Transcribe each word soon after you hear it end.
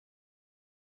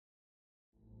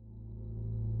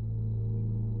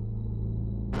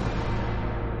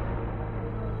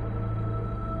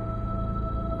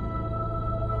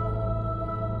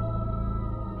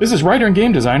This is writer and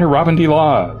game designer Robin D.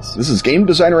 Laws. This is game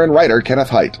designer and writer Kenneth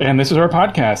Haidt. And this is our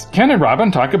podcast, Ken and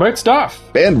Robin Talk About Stuff.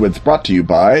 Bandwidth brought to you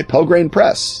by Pelgrane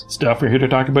Press. Stuff we're here to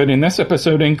talk about in this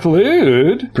episode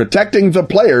include... Protecting the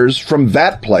players from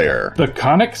that player. The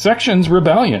Conic Sections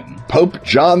Rebellion. Pope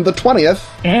John the 20th.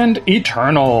 And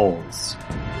Eternals.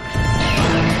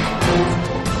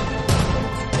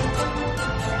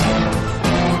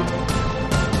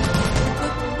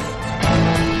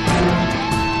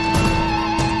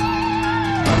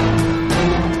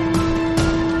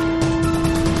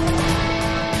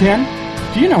 Ken,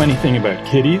 do you know anything about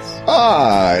kitties?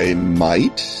 I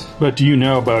might. But do you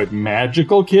know about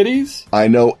magical kitties? I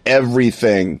know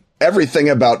everything. Everything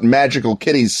about Magical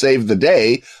Kitties Save the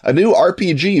Day, a new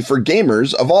RPG for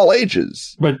gamers of all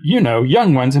ages. But you know,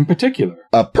 young ones in particular.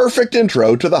 A perfect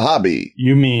intro to the hobby.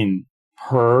 You mean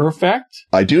perfect?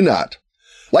 I do not.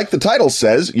 Like the title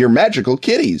says, you're magical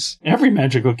kitties. Every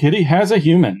magical kitty has a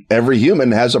human. Every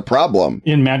human has a problem.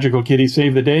 In Magical Kitties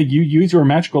Save the Day, you use your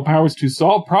magical powers to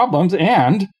solve problems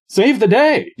and save the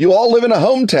day. You all live in a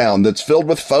hometown that's filled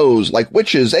with foes like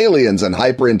witches, aliens, and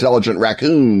hyper-intelligent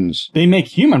raccoons. They make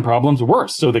human problems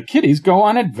worse, so the kitties go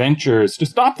on adventures to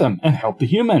stop them and help the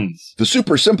humans. The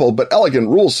super simple but elegant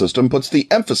rule system puts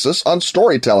the emphasis on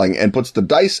storytelling and puts the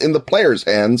dice in the players'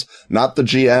 hands, not the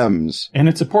GM's. And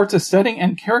it supports a setting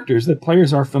and characters that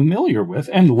players are familiar with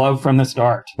and love from the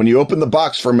start. When you open the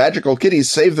box for Magical Kitties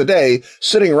Save the Day,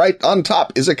 sitting right on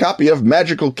top is a copy of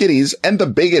Magical Kitties and the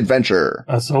Big Adventure.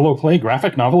 A solo play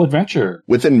graphic novel adventure.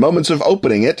 Within moments of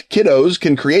opening it, kiddos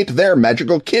can create their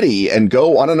magical kitty and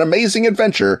go on an amazing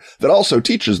adventure that also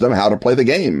teaches them how to play the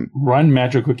game. Run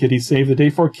Magical Kitties Save the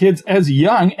Day for kids as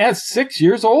young as 6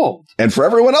 years old. And for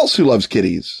everyone else who loves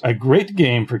kitties. A great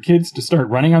game for kids to start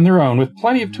running on their own with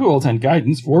plenty of tools and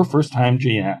guidance for first-time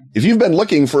GM. If you've been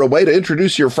looking for a way to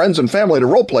introduce your friends and family to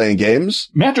role-playing games,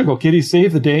 Magical Kitties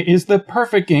Save the Day is the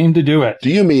perfect game to do it.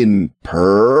 Do you mean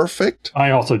perfect?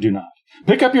 I also do not.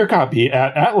 Pick up your copy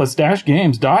at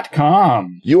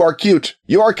atlas-games.com. You are cute.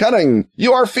 You are cunning.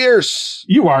 You are fierce.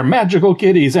 You are magical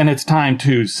kitties, and it's time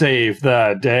to save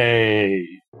the day.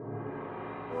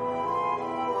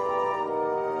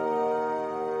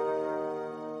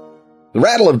 The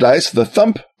rattle of dice, the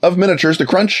thump of miniatures, the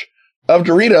crunch of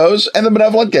Doritos, and the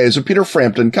benevolent gaze of Peter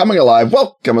Frampton coming alive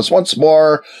welcome us once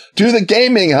more to the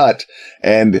Gaming Hut.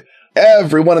 And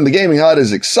everyone in the Gaming Hut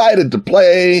is excited to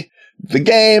play the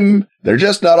game. They're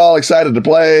just not all excited to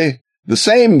play the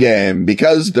same game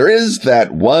because there is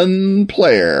that one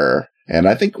player. And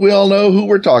I think we all know who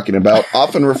we're talking about,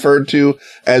 often referred to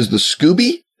as the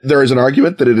Scooby. There is an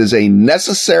argument that it is a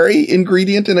necessary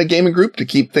ingredient in a gaming group to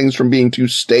keep things from being too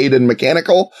staid and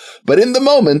mechanical. But in the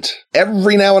moment,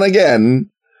 every now and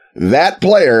again, that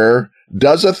player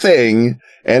does a thing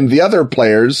and the other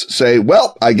players say,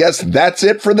 well, I guess that's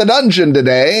it for the dungeon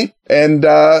today. And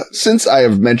since I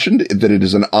have mentioned that it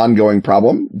is an ongoing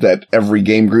problem that every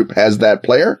game group has that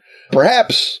player,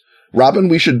 perhaps, Robin,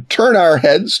 we should turn our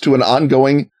heads to an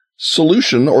ongoing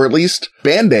solution, or at least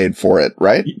Band-Aid for it,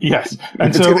 right? Yes. And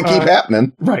it's going to keep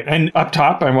happening. Right. And up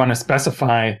top, I want to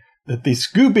specify that the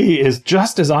Scooby is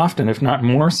just as often, if not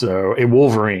more so, a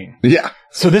Wolverine. Yeah.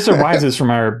 So this arises from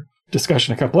our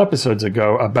discussion a couple episodes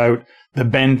ago about the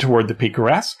bend toward the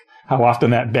picaresque, how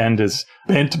often that bend is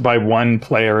bent by one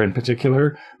player in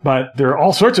particular. But there are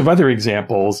all sorts of other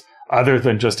examples other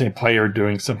than just a player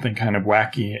doing something kind of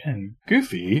wacky and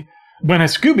goofy. When a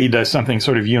Scooby does something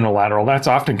sort of unilateral, that's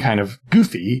often kind of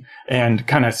goofy and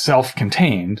kind of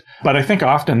self-contained. But I think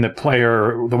often the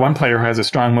one player who has a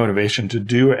strong motivation to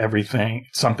do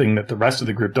something that the rest of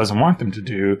the group doesn't want them to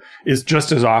do, is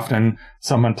just as often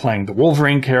someone playing the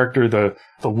Wolverine character, the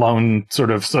lone sort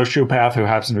of sociopath who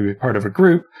happens to be part of a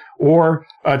group, or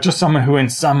just someone who in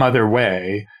some other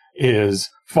way is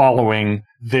following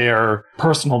their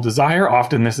personal desire.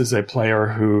 Often this is a player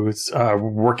who's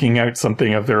working out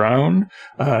something of their own,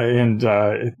 and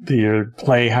the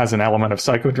play has an element of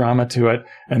psychodrama to it,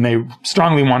 and they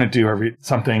strongly want to do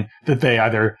something that they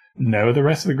either know the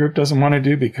rest of the group doesn't want to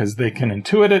do because they can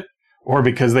intuit it, or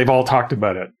because they've all talked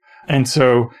about it. And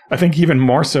so I think even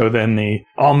more so than the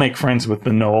I'll make friends with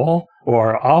the Knoll,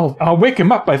 or I'll wake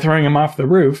him up by throwing him off the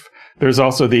roof, there's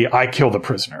also the I kill the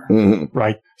prisoner,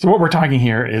 right? So what we're talking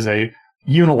here is a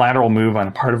unilateral move on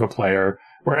a part of a player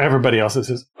where everybody else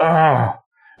says, oh,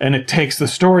 and it takes the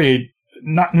story,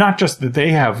 not just that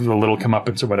they have the little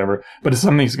comeuppance or whatever, but it's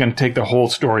something that's going to take the whole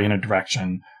story in a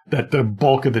direction that the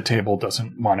bulk of the table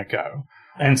doesn't want to go.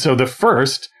 And so the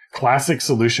first classic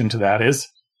solution to that is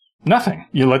nothing.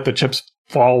 You let the chips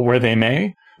fall where they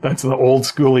may. That's the old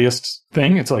schooliest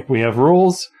thing. It's like we have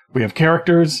rules, we have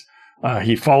characters,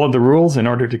 he followed the rules in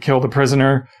order to kill the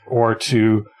prisoner or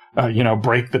to,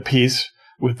 break the peace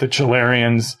with the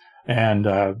Chalarians. And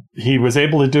he was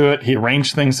able to do it. He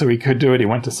arranged things so he could do it. He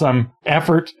went to some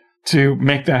effort to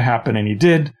make that happen, and he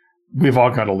did. We've all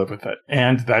got to live with it.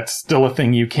 And that's still a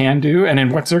thing you can do. And in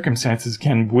what circumstances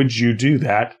would you do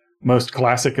that? Most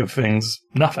classic of things,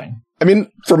 nothing. I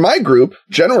mean, for my group,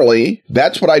 generally,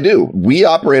 that's what I do. We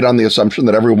operate on the assumption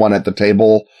that everyone at the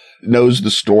table knows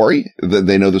the story, that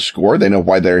they know the score, they know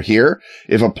why they're here.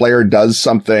 If a player does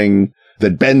something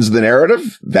that bends the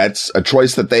narrative, that's a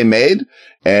choice that they made.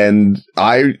 And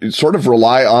I sort of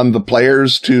rely on the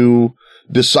players to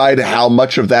decide how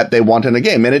much of that they want in a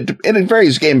game. And it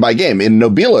varies game by game. In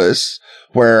Nobilis,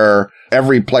 where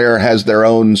every player has their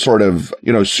own sort of,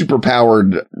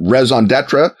 superpowered raison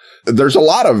d'etre, there's a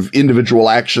lot of individual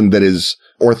action that is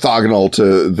orthogonal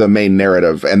to the main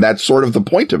narrative. And that's sort of the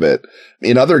point of it.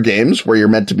 In other games where you're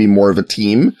meant to be more of a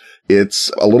team,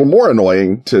 it's a little more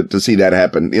annoying to see that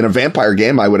happen. In a vampire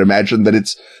game, I would imagine that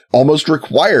it's almost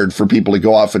required for people to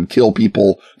go off and kill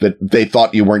people that they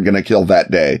thought you weren't going to kill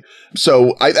that day.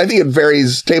 So I think it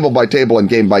varies table by table and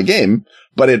game by game,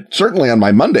 but it certainly on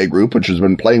my Monday group, which has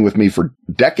been playing with me for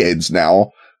decades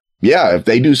now. Yeah, if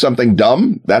they do something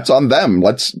dumb, that's on them.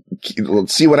 Let's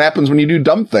see what happens when you do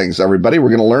dumb things, everybody. We're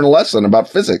going to learn a lesson about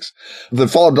physics. The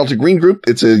Fall of Delta Green group,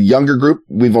 it's a younger group.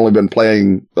 We've only been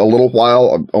playing a little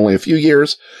while, only a few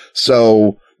years.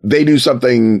 So they do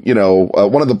something,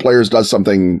 one of the players does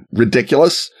something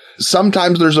ridiculous.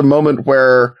 Sometimes there's a moment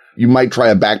where you might try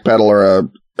a backpedal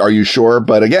or are you sure?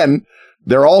 But again,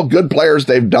 they're all good players.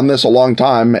 They've done this a long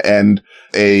time, and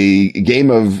a game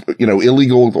of,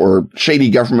 illegal or shady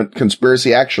government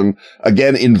conspiracy action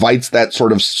again invites that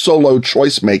sort of solo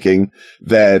choice making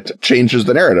that changes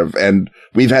the narrative. And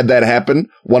we've had that happen.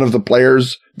 One of the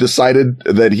players decided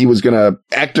that he was going to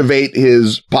activate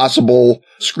his possible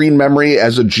screen memory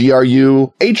as a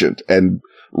GRU agent and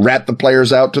rat the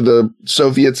players out to the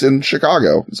Soviets in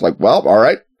Chicago. It's like, well, all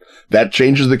right. That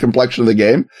changes the complexion of the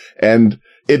game. And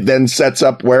it then sets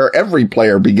up where every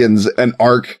player begins an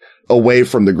arc away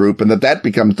from the group, and that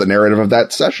becomes the narrative of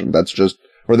that session. That's just,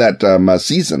 or that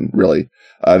season, really.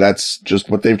 That's just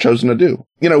what they've chosen to do.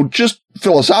 Just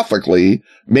philosophically,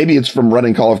 maybe it's from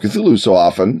running Call of Cthulhu so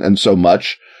often and so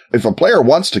much. If a player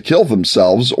wants to kill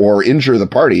themselves or injure the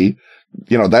party,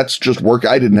 that's just work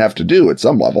I didn't have to do at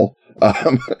some level.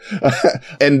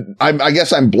 And I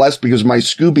guess I'm blessed because my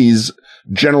Scoobies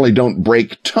generally don't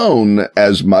break tone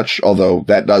as much, although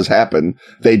that does happen.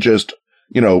 They just,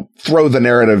 throw the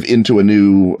narrative into a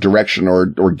new direction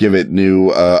or give it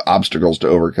new obstacles to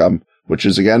overcome, which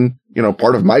is, again,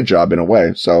 part of my job in a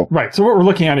way. So right. So what we're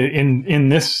looking at in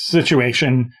this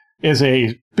situation is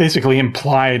a basically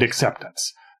implied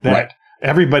acceptance that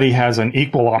everybody has an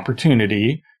equal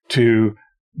opportunity to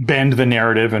bend the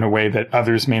narrative in a way that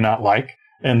others may not like.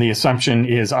 And the assumption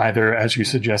is either, as you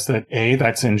suggest, that A,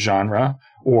 that's in genre,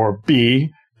 or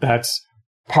B, that's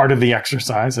part of the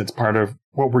exercise. It's part of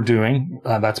what we're doing.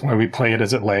 That's why we play it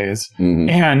as it lays. Mm-hmm.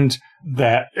 And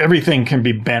that everything can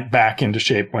be bent back into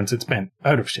shape once it's bent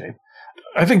out of shape.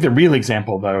 I think the real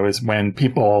example, though, is when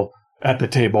people at the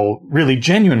table really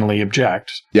genuinely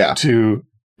object to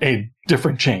a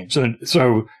different change.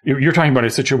 So you're talking about a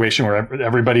situation where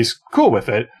everybody's cool with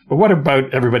it, but what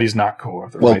about everybody's not cool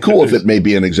with it? Well, cool with it may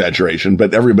be an exaggeration,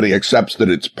 but everybody accepts that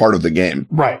it's part of the game.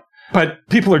 Right. But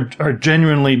people are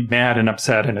genuinely mad and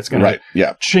upset, and it's going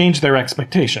to change their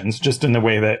expectations just in the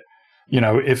way that,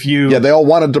 if you... Yeah, they all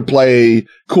wanted to play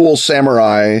cool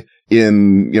samurai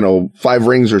in, 5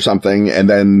 Rings or something, and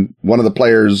then one of the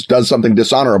players does something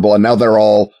dishonorable, and now they're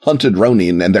all hunted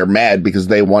Ronin, and they're mad because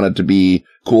they wanted to be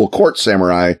cool court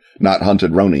samurai, not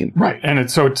hunted Ronin. Right, and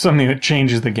it's something that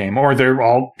changes the game, or they're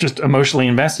all just emotionally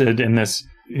invested in this,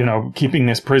 keeping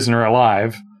this prisoner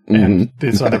alive, and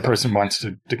this other person wants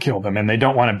to kill them, and they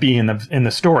don't want to be in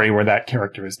the story where that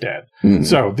character is dead. Mm-hmm.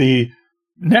 So the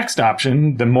next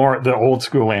option, the old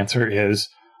school answer is,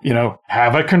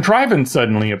 have a contrivance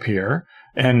suddenly appear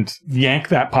and yank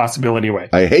that possibility away.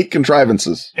 I hate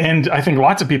contrivances. And I think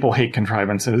lots of people hate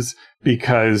contrivances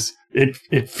because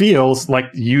it feels like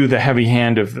you, the heavy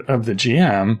hand of the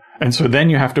GM. And so then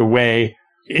you have to weigh,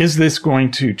 is this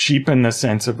going to cheapen the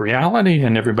sense of reality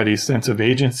and everybody's sense of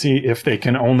agency if they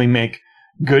can only make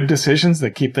good decisions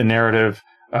that keep the narrative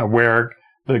where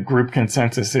the group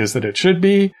consensus is that it should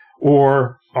be?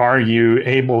 Or are you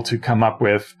able to come up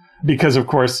with, because of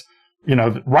course,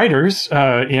 writers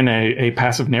in a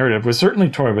passive narrative would certainly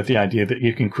toy with the idea that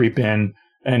you can creep in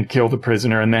and kill the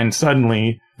prisoner, and then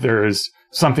suddenly there's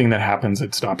something that happens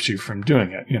that stops you from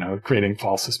doing it, creating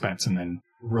false suspense and then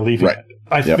relieving it.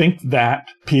 I think that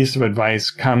piece of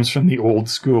advice comes from the old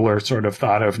schooler sort of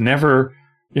thought of never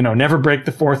break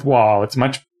the fourth wall. It's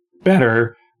much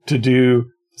better to do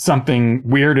something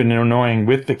weird and annoying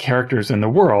with the characters in the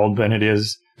world than it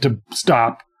is to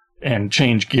stop and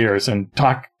change gears and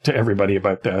talk to everybody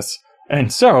about this.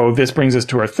 And so this brings us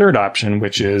to our third option,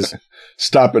 which is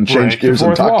stop and change gears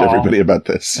and talk to everybody about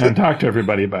this. And talk to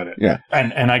everybody about it. Yeah.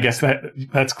 And I guess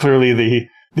that's clearly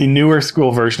the newer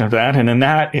school version of that. And in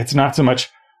that, it's not so much,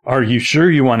 are you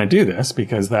sure you want to do this?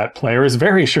 Because that player is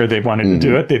very sure they've wanted to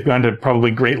do it. They've gone to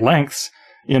probably great lengths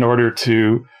in order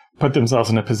to put themselves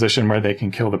in a position where they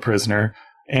can kill the prisoner.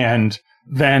 And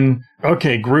then,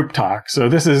 okay, group talk. So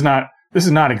this is not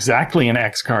exactly an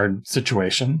X card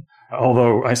situation.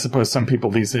 Although I suppose some people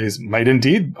these days might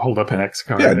indeed hold up an X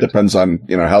card. Yeah, it depends on,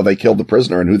 how they killed the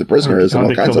prisoner and who the prisoner is and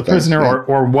all kinds of things.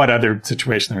 Or what other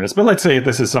situation there is. But let's say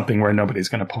this is something where nobody's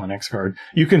going to pull an X card.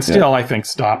 You can still, I think,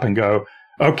 stop and go,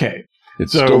 okay.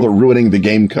 It's still the ruining the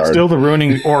game card. Still the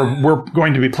ruining, or we're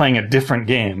going to be playing a different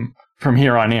game from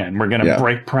here on in. We're going to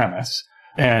break premise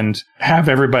and have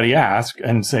everybody ask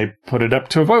and say, put it up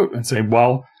to a vote and say,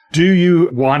 well, do you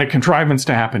want a contrivance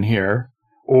to happen here?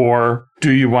 Or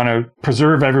do you want to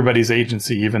preserve everybody's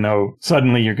agency, even though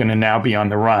suddenly you're going to now be on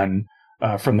the run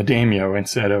from the daimyo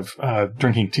instead of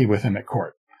drinking tea with him at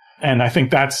court? And I think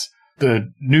that's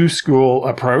the new school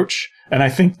approach. And I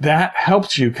think that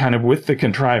helps you kind of with the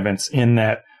contrivance in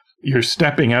that you're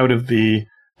stepping out of the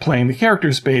playing the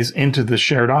character space into the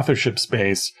shared authorship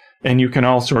space. And you can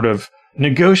all sort of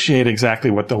negotiate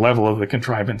exactly what the level of the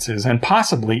contrivance is and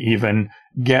possibly even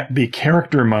get the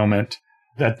character moment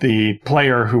that the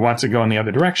player who wants to go in the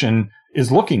other direction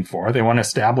is looking for. They want to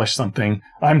establish something.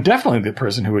 I'm definitely the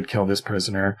person who would kill this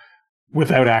prisoner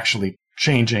without actually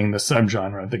changing the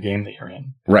subgenre of the game that you're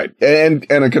in. Right. And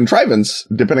a contrivance,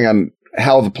 depending on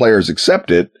how the players accept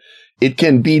it, it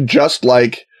can be just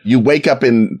like you wake up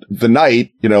in the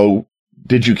night,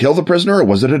 did you kill the prisoner or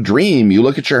was it a dream? You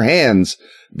look at your hands.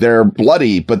 They're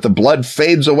bloody, but the blood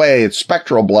fades away. It's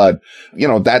spectral blood.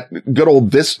 That good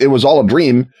old it was all a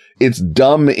dream. It's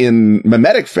dumb in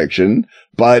mimetic fiction,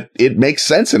 but it makes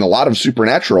sense in a lot of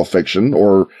supernatural fiction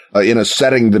or in a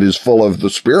setting that is full of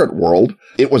the spirit world.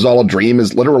 It was all a dream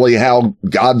is literally how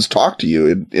gods talk to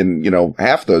you in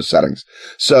half those settings.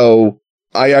 So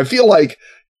I feel like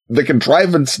the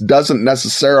contrivance doesn't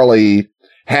necessarily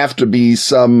have to be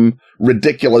some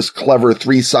ridiculous, clever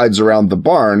 3 sides around the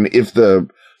barn if the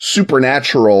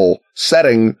supernatural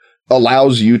setting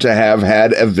allows you to have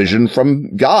had a vision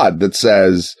from God that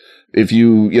says, if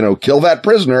you kill that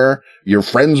prisoner, your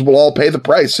friends will all pay the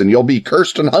price and you'll be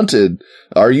cursed and hunted.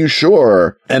 Are you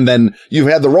sure? And then you've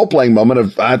had the role-playing moment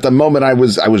of, at the moment I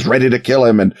was ready to kill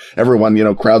him, and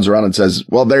everyone, crowds around and says,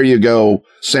 well, there you go,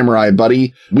 samurai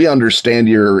buddy. We understand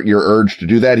your urge to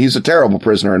do that. He's a terrible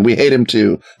prisoner and we hate him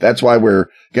too. That's why we're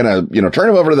gonna, turn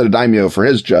him over to the daimyo for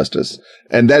his justice.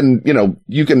 And then,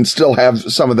 you can still have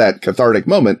some of that cathartic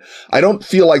moment. I don't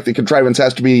feel like the contrivance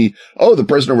has to be, oh, the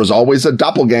prisoner was always a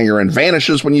doppelganger and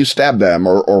vanishes when you stab them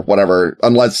or whatever,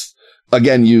 unless,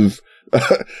 again, you've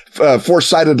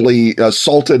foresightedly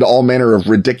salted all manner of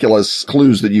ridiculous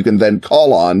clues that you can then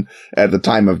call on at the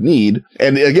time of need.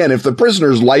 And again, if the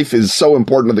prisoner's life is so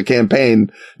important to the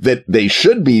campaign that they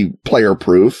should be player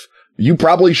proof, you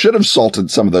probably should have salted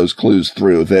some of those clues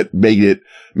through that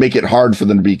make it hard for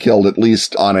them to be killed, at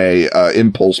least on a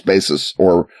impulse basis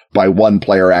or by one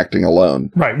player acting alone.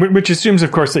 Right. Which assumes,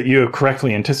 of course, that you have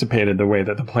correctly anticipated the way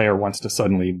that the player wants to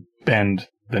suddenly bend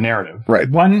the narrative. Right.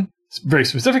 One very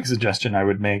specific suggestion I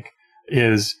would make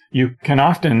is you can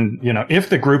often, if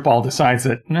the group all decides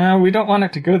that, no, we don't want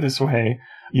it to go this way,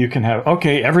 you can have,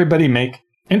 okay, everybody make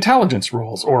intelligence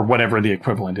rolls or whatever the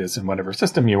equivalent is in whatever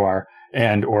system you are,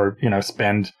 and, or,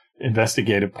 spend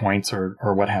investigative points or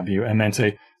what have you, and then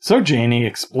say, so Janie,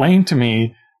 explain to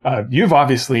me, you've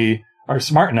obviously are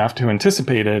smart enough to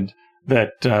anticipated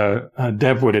that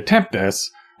Dev would attempt this,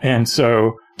 and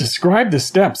so describe the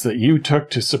steps that you took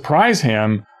to surprise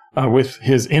him with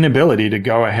his inability to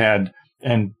go ahead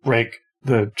and break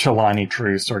the Chelani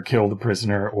truce or kill the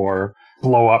prisoner or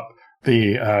blow up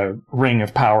the ring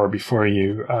of power before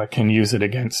you can use it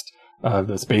against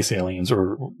the space aliens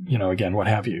or, again, what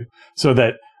have you. So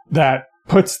that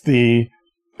puts the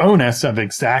onus of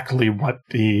exactly what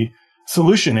the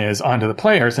solution is onto the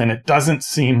players, and it doesn't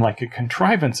seem like a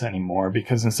contrivance anymore,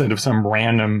 because instead of some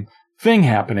random thing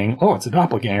happening, oh, it's a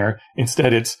doppelganger,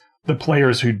 instead it's the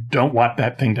players who don't want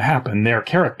that thing to happen, their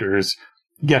characters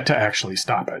get to actually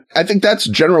stop it. I think that's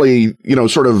generally,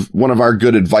 sort of one of our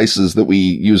good advices that we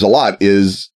use a lot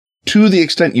is to the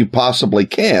extent you possibly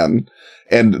can.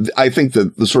 And I think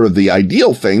that the sort of the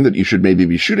ideal thing that you should maybe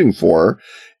be shooting for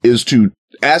is to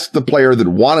ask the player that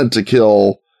wanted to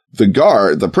kill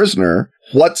the prisoner,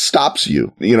 what stops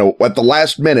you? You know, at the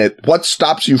last minute, what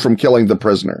stops you from killing the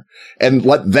prisoner? And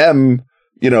let them,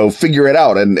 you know, figure it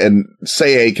out and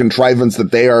say a contrivance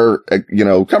that they are, you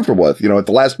know, comfortable with. You know, at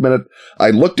the last minute, I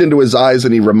looked into his eyes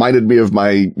and he reminded me of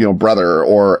my, you know, brother,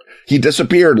 or he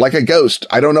disappeared like a ghost.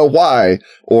 I don't know why.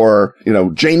 Or, you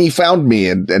know, Janie found me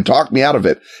and talked me out of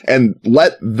it. And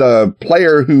let the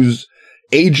player whose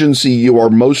agency you are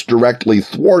most directly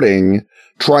thwarting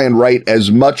try and write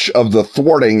as much of the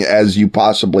thwarting as you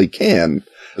possibly can,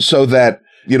 so that,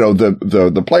 you know,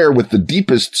 the player with the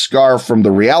deepest scar from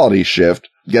the reality shift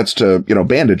gets to, you know,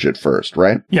 bandage it first,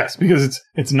 right? Yes, because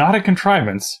it's not a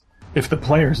contrivance if the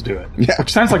players do it. Yeah.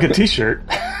 Which sounds like a t-shirt.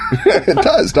 It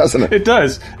does, doesn't it? It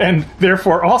does. And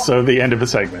therefore also the end of the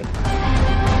segment.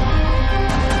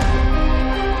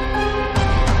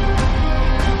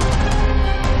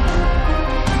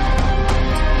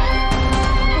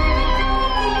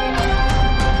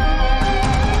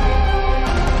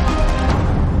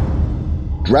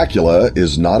 Dracula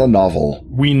is not a novel.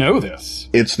 We know this.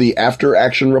 It's the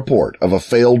after-action report of a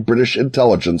failed British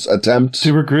intelligence attempt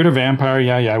to recruit a vampire.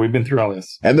 Yeah, we've been through all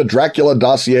this. And the Dracula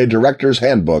Dossier Director's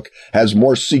Handbook has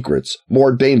more secrets,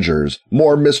 more dangers,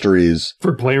 more mysteries.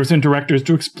 For players and directors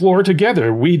to explore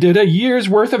together. We did a year's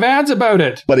worth of ads about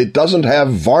it. But it doesn't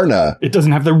have Varna. It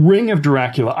doesn't have the Ring of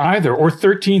Dracula either, or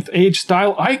 13th Age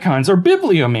style icons, or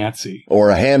bibliomancy. Or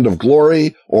a Hand of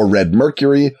Glory, or Red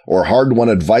Mercury, or hard-won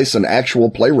advice and actual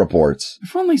play reports.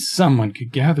 If only someone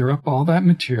could gather up all that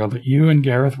material that you and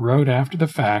Gareth wrote after the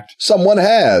fact. Someone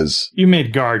has. You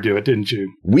made Gar do it, didn't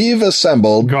you? We've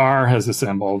assembled. Gar has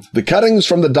assembled. The cuttings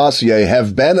from the dossier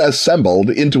have been assembled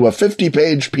into a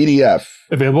 50-page PDF.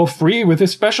 Available free with a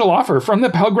special offer from the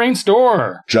Pelgrane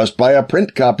store. Just buy a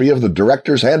print copy of the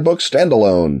Director's Handbook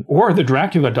standalone. Or the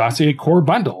Dracula Dossier Core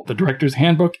Bundle, the Director's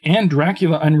Handbook and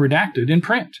Dracula Unredacted in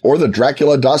print. Or the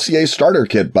Dracula Dossier Starter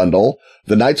Kit Bundle,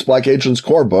 the Night's Black Agent's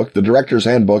Core Book, the Director's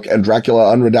Handbook, and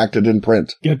Dracula Unredacted in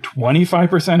print. Get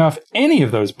 25% off any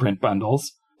of those print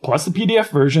bundles, plus the PDF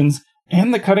versions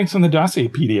and the cuttings from the Dossier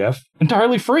PDF,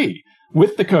 entirely free,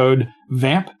 with the code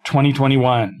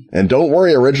VAMP2021. And don't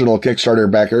worry, original Kickstarter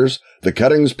backers, the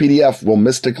cuttings PDF will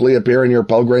mystically appear in your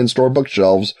Pelgrane store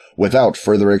bookshelves without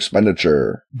further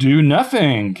expenditure. Do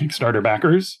nothing, Kickstarter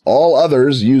backers. All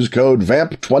others use code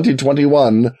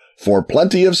VAMP2021 for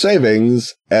plenty of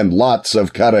savings and lots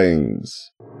of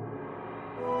cuttings.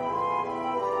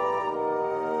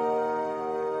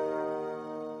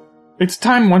 It's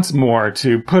time once more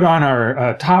to put on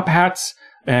our top hats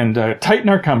and tighten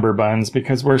our cummerbunds,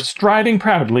 because we're striding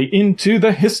proudly into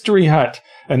the History Hut.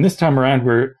 And this time around,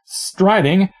 we're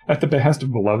striding at the behest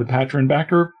of beloved patron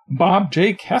backer Bob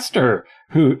J. Kester,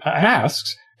 who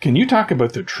asks, can you talk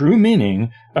about the true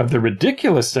meaning of the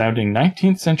ridiculous-sounding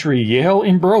 19th century Yale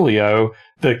imbroglio,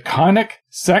 the Conic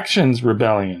Sections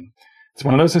Rebellion? It's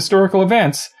one of those historical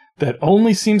events that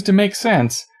only seems to make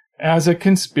sense as a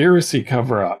conspiracy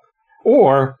cover-up.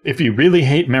 Or if you really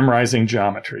hate memorizing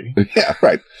geometry. Yeah,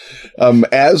 right.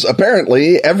 As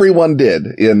apparently everyone did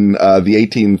in the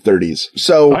 1830s.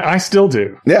 So I still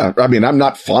do. Yeah, I mean, I'm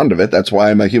not fond of it. That's why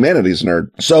I'm a humanities nerd.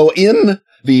 So in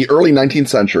the early 19th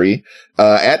century,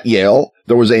 at Yale,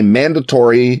 there was a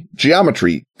mandatory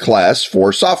geometry class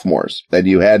for sophomores that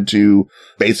you had to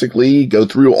basically go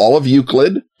through all of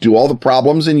Euclid, do all the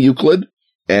problems in Euclid,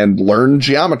 and learn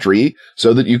geometry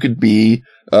so that you could be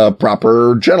a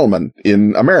proper gentleman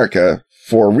in America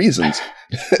for reasons.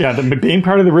 Yeah, being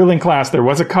part of the ruling class, there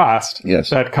was a cost.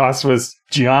 Yes. That cost was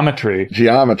geometry.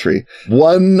 Geometry.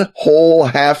 1 whole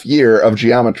half year of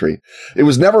geometry. It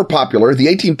was never popular. The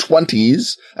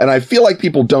 1820s, and I feel like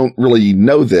people don't really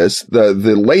know this, the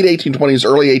late 1820s,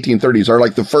 early 1830s are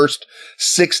like the first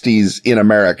 60s in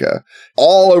America.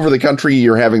 All over the country,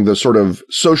 you're having the sort of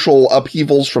social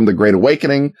upheavals from the Great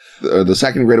Awakening. The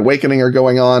Second Great Awakening are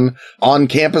going on. On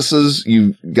campuses,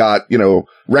 you've got,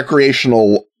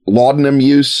 recreational laudanum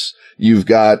use. You've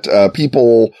got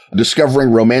people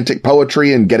discovering romantic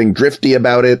poetry and getting drifty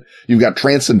about it. You've got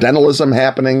transcendentalism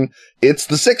happening. It's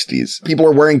the 60s. People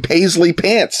are wearing paisley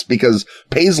pants because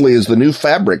paisley is the new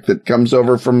fabric that comes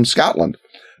over from Scotland.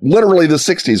 Literally the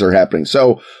 60s are happening.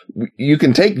 So you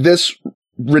can take this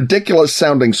ridiculous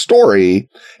sounding story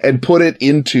and put it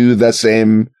into the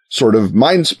same sort of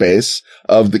mind space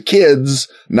of the kids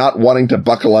not wanting to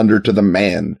buckle under to the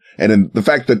man. And in the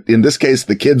fact that in this case,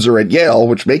 the kids are at Yale,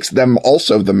 which makes them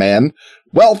also the man,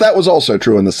 Well, that was also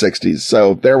true in the 60s,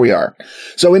 so there we are.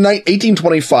 So in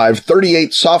 1825,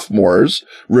 38 sophomores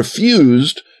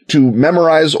refused to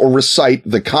memorize or recite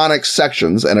the conic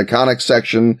sections, and a conic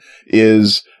section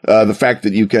is the fact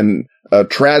that you can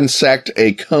transect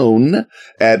a cone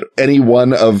at any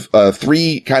one of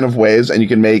three kind of ways, and you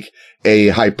can make a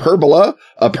hyperbola,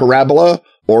 a parabola,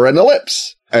 or an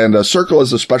ellipse. And a circle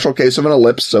is a special case of an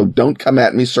ellipse, so don't come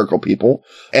at me, circle people.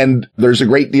 And there's a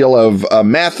great deal of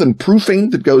math and proofing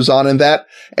that goes on in that,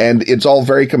 and it's all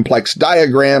very complex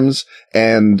diagrams.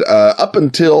 And up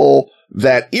until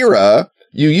that era,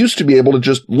 you used to be able to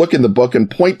just look in the book and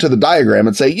point to the diagram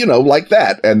and say, like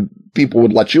that, and people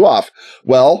would let you off.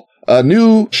 Well, a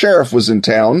new sheriff was in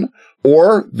town,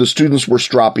 or the students were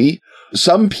stroppy.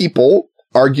 Some people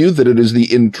argue that it is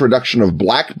the introduction of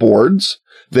blackboards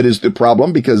that is the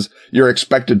problem, because you're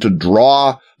expected to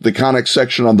draw the conic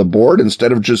section on the board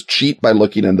instead of just cheat by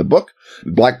looking in the book.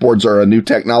 Blackboards are a new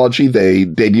technology. They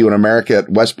debut in America at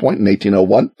West Point in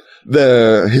 1801.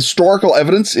 The historical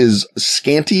evidence is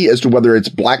scanty as to whether it's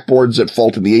blackboards at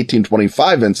fault in the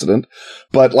 1825 incident.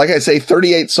 But like I say,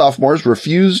 38 sophomores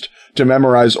refused to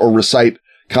memorize or recite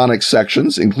conic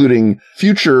sections, including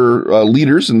future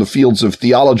leaders in the fields of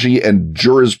theology and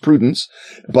jurisprudence.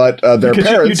 But their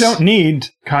parents... You don't need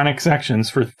conic sections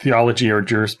for theology or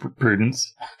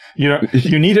jurisprudence.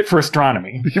 You need it for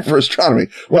astronomy. For astronomy.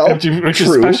 Well, which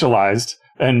is specialized.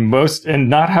 And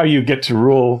not how you get to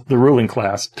rule the ruling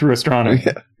class, through astronomy.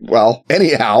 Yeah. Well,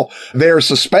 anyhow, they're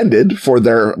suspended for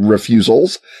their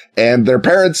refusals, and their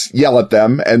parents yell at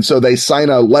them, and so they sign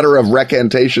a letter of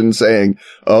recantation saying,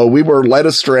 "Oh, we were led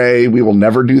astray. We will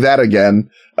never do that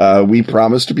again. We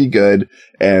promise to be good."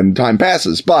 And time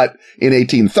passes. But in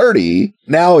 1830,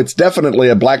 now it's definitely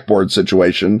a blackboard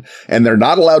situation, and they're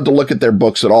not allowed to look at their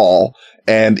books at all,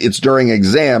 and it's during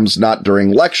exams, not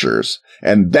during lectures.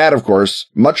 And that, of course,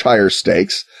 much higher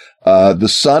stakes. The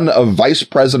son of Vice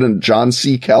President John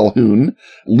C. Calhoun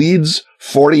leads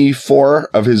 44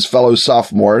 of his fellow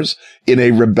sophomores in a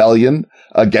rebellion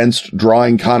against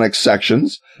drawing conic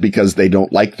sections because they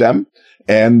don't like them.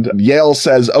 And Yale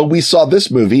says, "Oh, we saw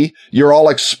this movie. You're all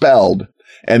expelled.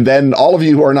 And then all of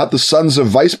you who are not the sons of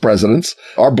vice presidents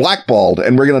are blackballed.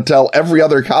 And we're going to tell every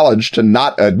other college to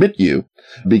not admit you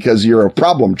because you're a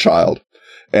problem child."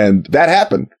 And that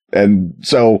happened. And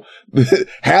so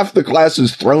half the class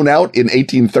is thrown out in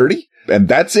 1830, and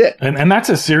that's it. And that's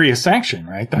a serious sanction,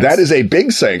 right? That is a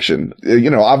big sanction.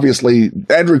 Obviously,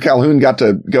 Andrew Calhoun got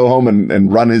to go home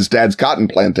and run his dad's cotton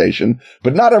plantation,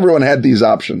 but not everyone had these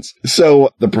options. So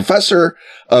the professor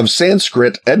of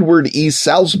Sanskrit, Edward E.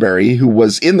 Salisbury, who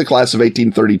was in the class of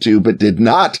 1832, but did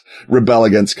not rebel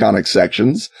against conic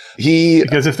sections,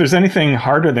 because if there's anything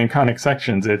harder than conic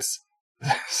sections, it's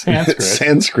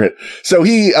Sanskrit. So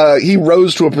he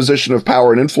rose to a position of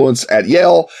power and influence at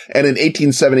Yale, and in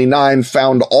 1879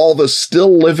 found all the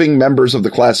still living members of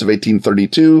the class of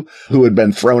 1832 who had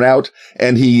been thrown out,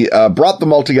 and he brought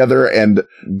them all together and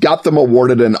got them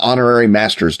awarded an honorary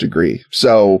master's degree.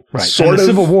 So right. And the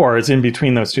Civil War is in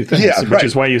between those two things, which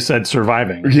is why you said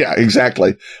surviving. Yeah,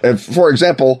 exactly. And for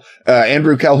example,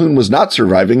 Andrew Calhoun was not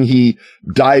surviving. He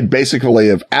died basically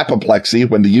of apoplexy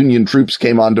when the Union troops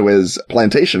came onto his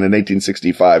plantation in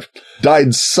 1865.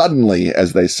 Died suddenly,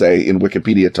 as they say in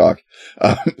Wikipedia talk.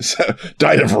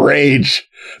 Died of rage.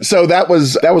 So that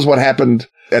was what happened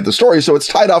at the story. So it's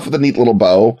tied off with a neat little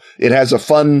bow. It has a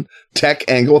fun tech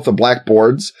angle with the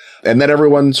blackboards, and then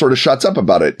everyone sort of shuts up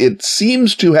about it. It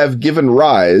seems to have given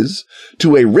rise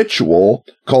to a ritual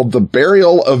called the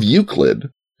Burial of Euclid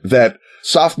that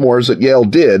sophomores at Yale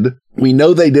did. We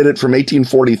know they did it from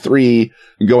 1843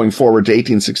 going forward to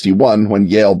 1861 when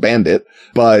Yale banned it,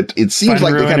 but it seems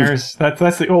like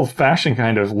that's the old-fashioned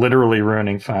kind of literally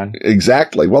ruining fun.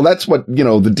 Exactly. Well, that's what,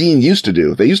 the dean used to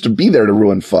do. They used to be there to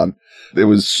ruin fun. It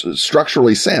was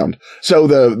structurally sound. So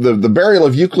the Burial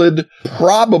of Euclid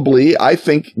probably, I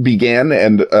think, began,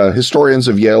 and historians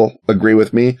of Yale agree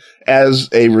with me, as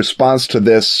a response to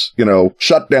this,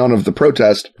 shutdown of the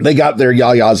protest. They got their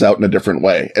yayas out in a different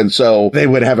way. And so they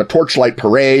would have a torchlight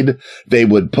parade. They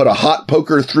would put a hot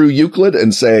poker through Euclid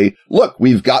and say, "Look,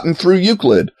 we've gotten through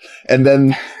Euclid." And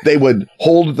then they would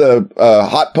hold the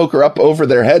hot poker up over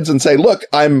their heads and say, "Look,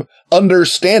 I'm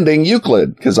understanding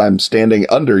Euclid," because I'm standing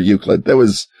under Euclid. That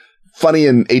was funny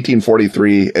in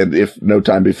 1843, and if no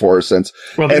time before or since.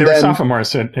 Well, they were sophomores,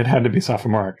 so it had to be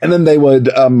sophomoric. And then they would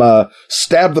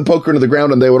stab the poker into the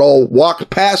ground, and they would all walk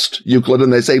past Euclid,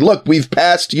 and they say, "Look, we've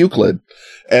passed Euclid."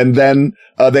 And then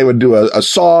they would do a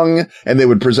song, and they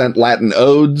would present Latin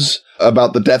odes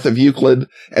about the death of Euclid,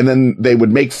 and then they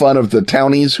would make fun of the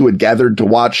townies who had gathered to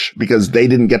watch because they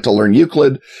didn't get to learn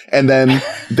Euclid, and then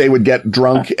they would get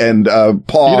drunk and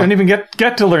paw. You don't even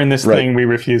get to learn this thing we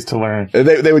refuse to learn.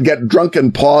 They would get drunk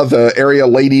and paw the area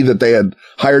lady that they had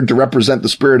hired to represent the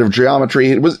spirit of geometry.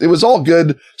 It was all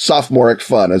good sophomoric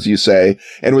fun, as you say,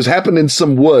 and it was happened in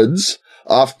some woods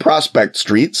off Prospect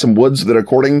Street, some woods that,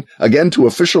 according, again, to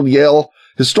official Yale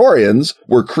historians,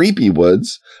 were creepy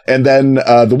woods. And then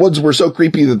the woods were so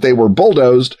creepy that they were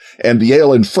bulldozed, and the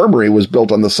Yale Infirmary was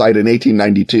built on the site in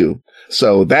 1892.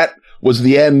 So that was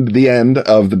the end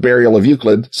of the burial of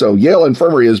Euclid. So Yale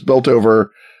Infirmary is built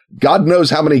over God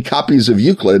knows how many copies of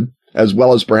Euclid, as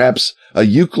well as perhaps a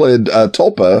Euclid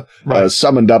tulpa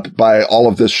summoned up by all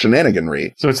of this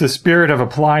shenaniganry. So it's the spirit of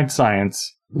applied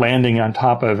science landing on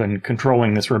top of and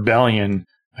controlling this rebellion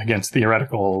against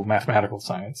theoretical mathematical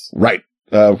science. Right.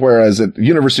 Whereas at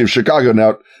University of Chicago,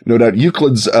 no doubt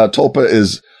Euclid's tulpa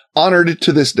is honored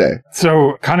to this day.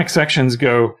 So conic sections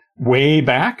go way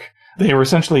back. They were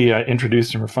essentially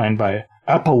introduced and refined by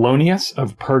Apollonius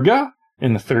of Perga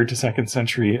in the 3rd to 2nd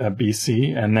century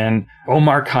BC. And then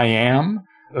Omar Khayyam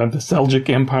of the Seljuk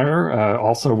Empire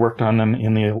also worked on them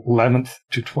in the 11th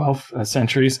to 12th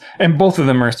centuries. And both of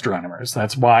them are astronomers.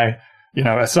 That's why,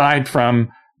 aside from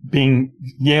being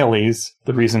Yaleys,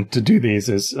 the reason to do these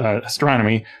is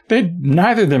astronomy.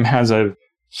 Neither of them has a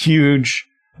huge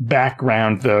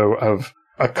background, though, of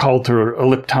occult or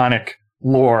elliptonic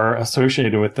lore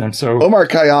associated with them. So Omar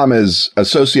Khayyam is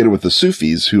associated with the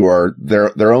Sufis, who are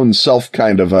their own self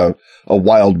kind of a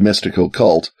wild mystical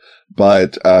cult.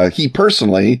 But he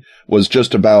personally was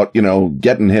just about,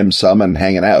 getting him some and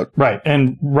hanging out. Right.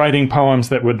 And writing poems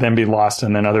that would then be lost,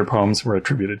 and then other poems were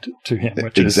attributed to him,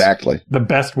 which is the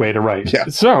best way to write. Yeah.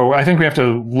 So I think we have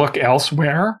to look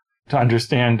elsewhere to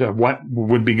understand what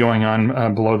would be going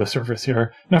on below the surface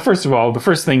here. Now, first of all, the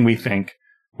first thing we think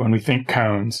when we think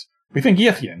cones, we think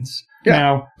Yithians. Yeah.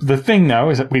 Now, the thing, though,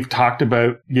 is that we've talked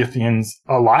about Yithians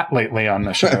a lot lately on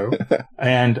the show.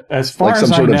 And as far as I know...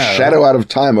 Like some sort of shadow out of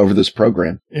time over this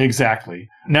program. Exactly.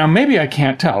 Now, maybe I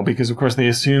can't tell because, of course, they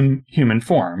assume human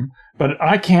form. But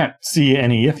I can't see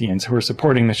any Yithians who are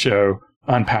supporting the show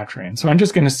on Patreon. So I'm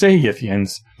just going to say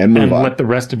Yithians and let the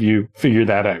rest of you figure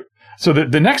that out. So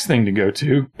the next thing to go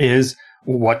to is,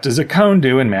 what does a cone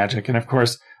do in magic? And, of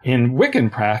course, in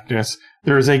Wiccan practice,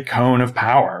 there is a cone of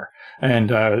power.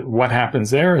 And what happens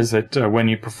there is that when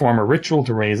you perform a ritual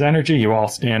to raise energy, you all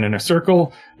stand in a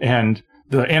circle, and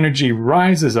the energy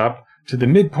rises up to the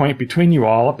midpoint between you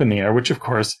all up in the air, which, of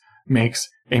course, makes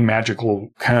a magical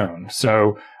cone.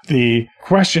 So the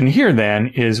question here, then,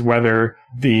 is whether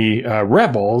the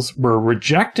rebels were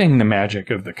rejecting the magic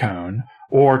of the cone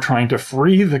or trying to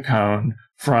free the cone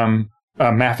from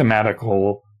a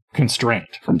mathematical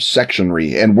constraint. From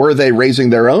sectionary. And were they raising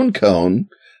their own cone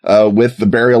with the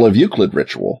burial of Euclid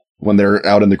ritual when they're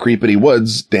out in the creepity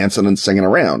woods dancing and singing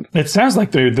around? It sounds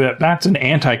like that's an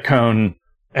anti-cone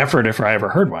effort if I ever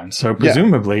heard one. So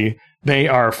presumably they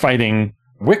are fighting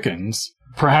Wiccans,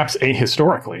 perhaps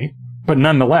ahistorically, but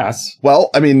nonetheless. Well,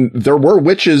 I mean, there were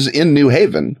witches in New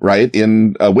Haven, right?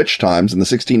 In witch times in the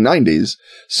 1690s.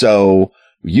 So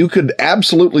you could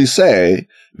absolutely say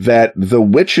that the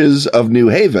witches of New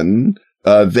Haven,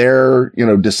 their,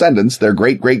 descendants, their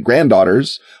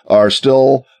great-great-granddaughters are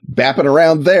still bapping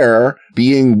around there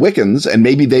being Wiccans, and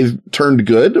maybe they've turned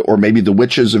good, or maybe the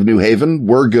witches of New Haven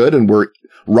were good and were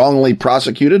wrongly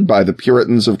prosecuted by the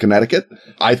Puritans of Connecticut.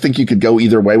 I think you could go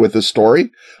either way with this story.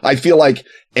 I feel like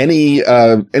any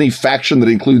faction that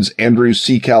includes Andrew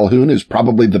C. Calhoun is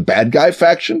probably the bad guy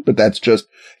faction, but that's just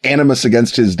animus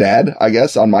against his dad, I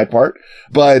guess, on my part.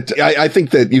 But I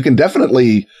think that you can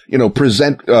definitely,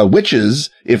 present witches,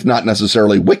 if not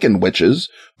necessarily Wiccan witches,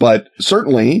 but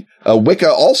certainly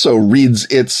Wicca also reads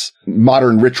its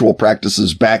modern ritual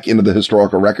practices back into the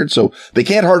historical record, so they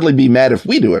can't hardly be mad if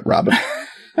we do it, Robin.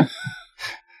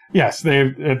 Yes, they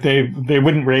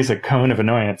wouldn't raise a cone of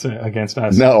annoyance against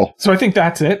us. No. So I think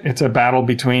that's it. It's a battle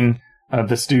between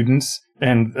the students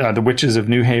and the witches of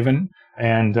New Haven.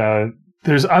 And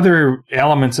there's other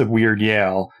elements of Weird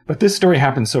Yale, but this story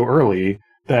happened so early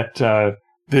that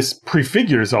this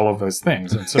prefigures all of those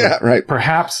things. And so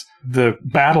perhaps the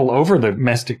battle over the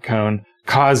mystic cone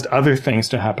caused other things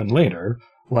to happen later,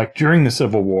 like during the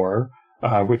Civil War,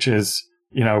 which is,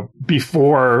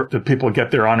 before the people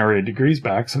get their honorary degrees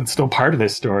back. So it's still part of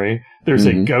this story. There's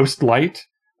a ghost light,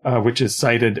 which is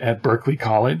cited at Berkeley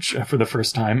College for the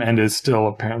first time and is still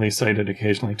apparently cited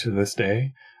occasionally to this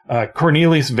day.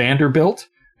 Cornelius Vanderbilt,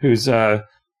 who's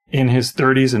in his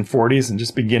 30s and 40s and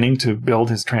just beginning to build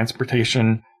his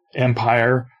transportation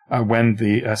empire, when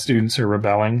the students are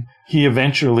rebelling. He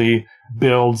eventually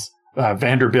builds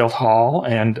Vanderbilt Hall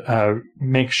and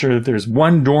makes sure that there's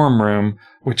one dorm room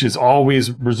which is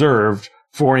always reserved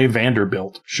for a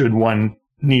Vanderbilt should one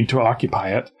need to occupy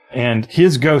it. And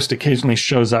his ghost occasionally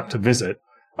shows up to visit,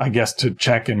 I guess, to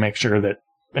check and make sure that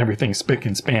everything's spick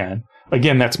and span.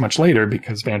 Again, that's much later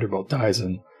because Vanderbilt dies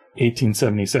in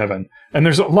 1877. And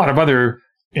there's a lot of other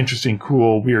interesting,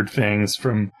 cool, weird things,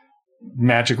 from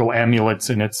magical amulets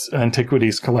in its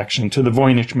antiquities collection to the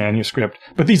Voynich manuscript.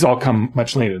 But these all come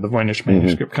much later. The Voynich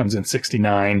manuscript comes in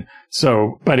 69.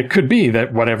 So, but it could be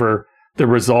that whatever the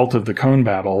result of the Cone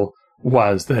battle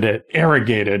was, that it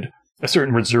arrogated a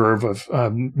certain reserve of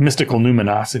mystical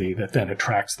numinosity that then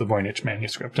attracts the Voynich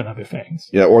manuscript and other things.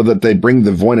 Yeah, or that they bring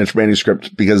the Voynich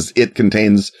manuscript because it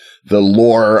contains the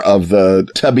lore of the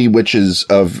tubby witches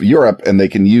of Europe, and they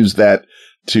can use that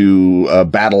to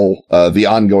battle the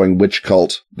ongoing witch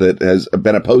cult that has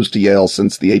been opposed to Yale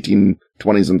since the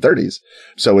 1820s and 30s.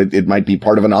 So it might be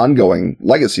part of an ongoing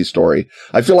legacy story.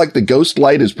 I feel like the ghost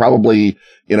light is probably,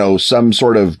 some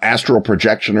sort of astral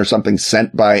projection or something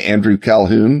sent by Andrew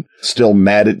Calhoun, still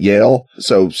mad at Yale.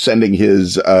 So sending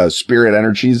his spirit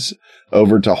energies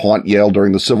over to haunt Yale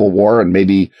during the Civil War and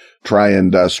maybe try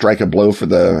and strike a blow for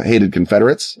the hated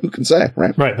Confederates. Who can say,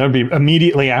 right? Right. That would be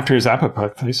immediately after his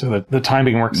apoplexy, so that the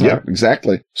timing works out. Yeah,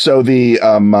 exactly. So the,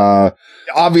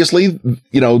 obviously,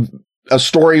 a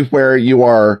story where you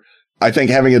are, I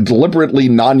think, having a deliberately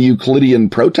non-Euclidean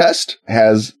protest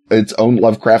has its own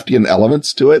Lovecraftian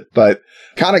elements to it, but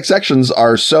conic sections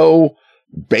are so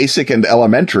basic and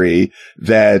elementary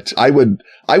that I would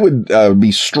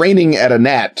be straining at a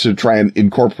gnat to try and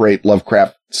incorporate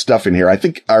Lovecraft stuff in here. I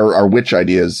think our witch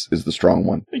idea is the strong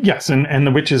one. Yes, and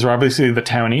the witches are obviously the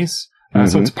townies,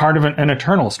 so it's part of an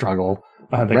eternal struggle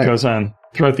that goes on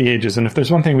throughout the ages. And if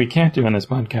there's one thing we can't do in this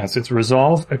podcast, it's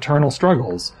resolve eternal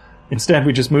struggles. Instead,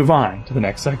 we just move on to the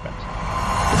next segment.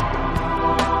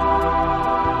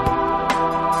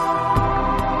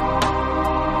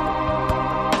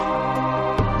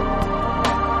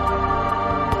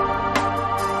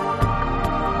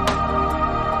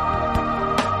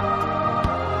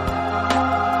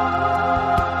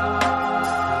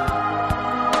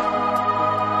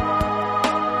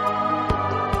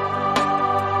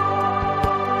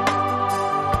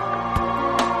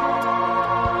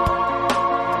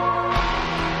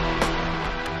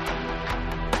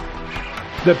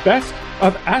 The best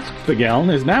of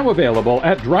Askfageln is now available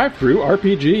at Drive-Thru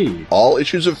RPG. All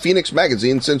issues of Phoenix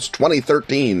Magazine since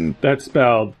 2013. That's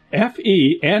spelled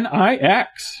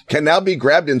F-E-N-I-X. Can now be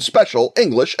grabbed in special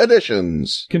English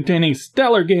editions. Containing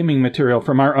stellar gaming material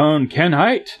from our own Ken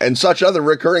Hite. And such other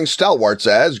recurring stalwarts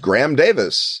as Graham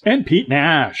Davis. And Pete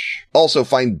Nash. Also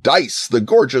find Dice, the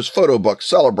gorgeous photo book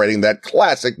celebrating that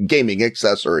classic gaming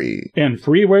accessory. And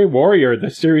Freeway Warrior, the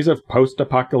series of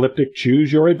post-apocalyptic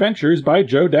choose-your-adventures by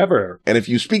Joe Dever. And if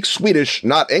you speak Swedish,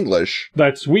 not English...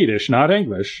 That's Swedish, not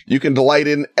English. You can delight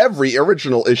in every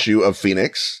original issue of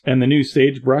Phoenix. And the new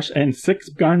Sagebrush and Six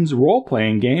Guns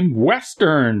role-playing game,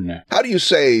 Western. How do you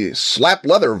say slap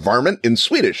leather varmint in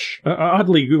Swedish?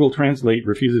 Oddly, Google Translate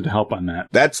refuses to help on that.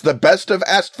 That's the best of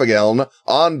Askfageln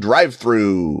on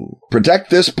Drive-Thru.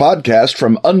 Protect this podcast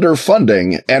from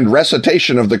underfunding and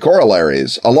recitation of the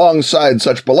corollaries alongside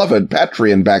such beloved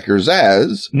Patreon backers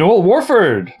as Noel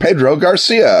Warford, Pedro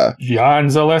Garcia, Jan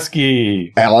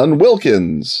Zaleski, Alan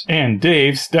Wilkins, and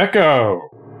Dave Stecco.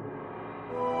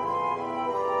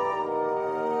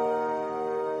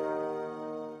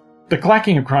 The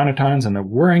clacking of chronotons and the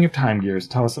whirring of time gears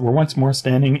tell us that we're once more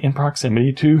standing in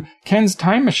proximity to Ken's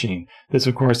time machine. This,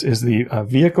 of course, is the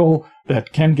vehicle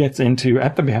that Ken gets into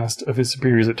at the behest of his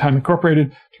superiors at Time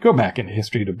Incorporated to go back into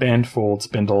history to bend, fold,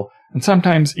 spindle, and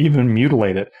sometimes even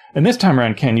mutilate it. And this time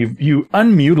around, Ken, you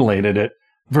unmutilated it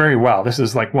very well. This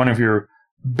is like one of your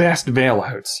best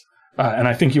bailouts. And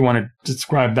I think you want to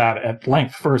describe that at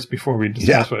length first before we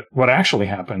discuss what actually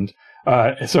happened.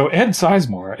 So Ed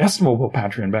Sizemore, estimable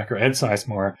Patreon backer Ed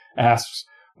Sizemore, asks,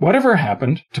 whatever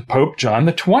happened to Pope John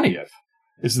the 20th?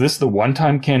 Is this the one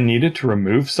time Ken needed to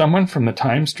remove someone from the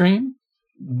time stream?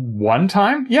 One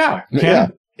time? Yeah.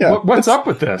 Ken, yeah. What's up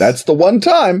with this? That's the one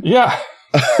time. Yeah.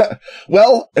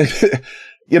 Well,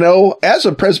 as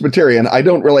a Presbyterian, I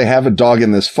don't really have a dog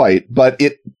in this fight, but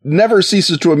it never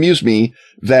ceases to amuse me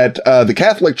that the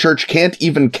Catholic Church can't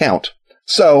even count.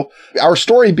 So our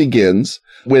story begins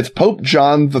with Pope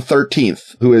John the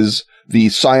 13th, who is the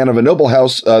scion of a noble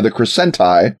house, the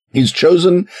Crescenti. He's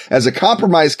chosen as a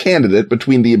compromise candidate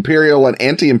between the imperial and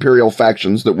anti-imperial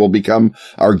factions that will become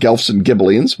our Guelphs and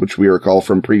Ghibellines, which we recall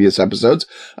from previous episodes.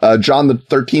 John the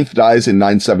 13th dies in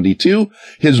 972.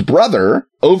 His brother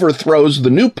overthrows the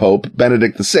new pope,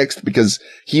 Benedict VI, because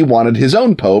he wanted his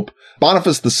own pope,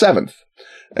 Boniface VII.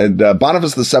 And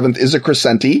Boniface VII is a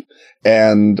Crescenti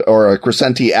or a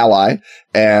Crescenti ally,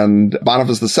 and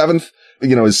Boniface VII,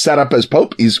 is set up as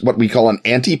pope. He's what we call an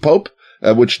anti-pope,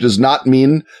 which does not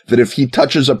mean that if he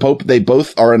touches a pope, they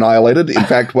both are annihilated. In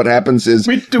fact, what happens is...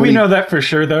 Do we know that for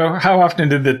sure, though? How often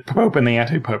did the pope and the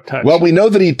anti-pope touch? Well, we know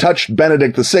that he touched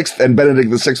Benedict VI, and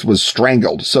Benedict VI was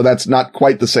strangled, so that's not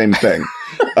quite the same thing.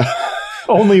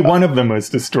 Only one of them was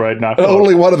destroyed, not both.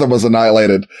 Only one of them was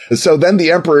annihilated. So then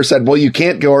the emperor said, well, you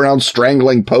can't go around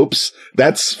strangling popes.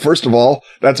 First of all,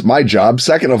 that's my job.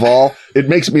 Second of all, it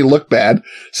makes me look bad.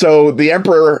 So the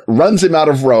emperor runs him out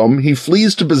of Rome. He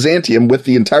flees to Byzantium with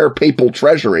the entire papal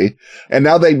treasury. And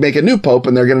now they make a new pope,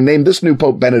 and they're going to name this new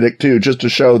pope Benedict too, just to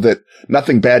show that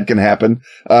nothing bad can happen.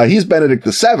 He's Benedict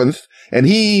VII, and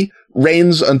he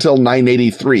reigns until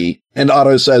 983. And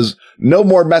Otto says, no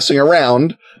more messing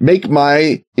around. Make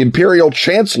my imperial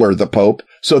chancellor the pope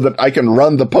so that I can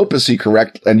run the papacy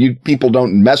correct and you people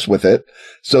don't mess with it.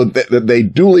 So they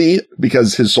duly,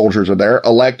 because his soldiers are there,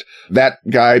 elect that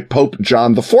guy Pope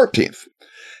John the 14th.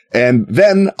 And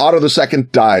then Otto II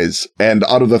dies, and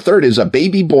Otto III is a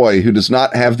baby boy who does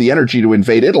not have the energy to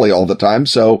invade Italy all the time.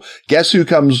 So guess who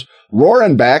comes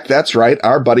roaring back? That's right,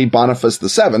 our buddy Boniface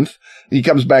VII. He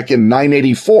comes back in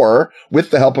 984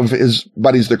 with the help of his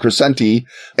buddies, the Crescenti.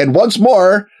 And once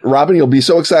more, Robin, you'll be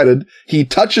so excited, he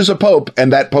touches a pope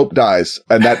and that pope dies.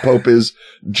 And that pope is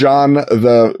John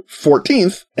the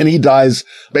 14th. And he dies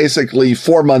basically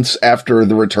 4 months after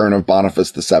the return of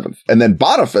Boniface VII. And then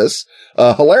Boniface,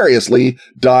 hilariously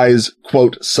dies,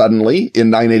 quote, suddenly in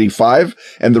 985.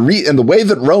 And the way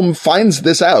that Rome finds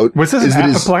this out was this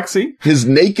apoplexy? His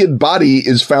naked body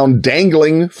is found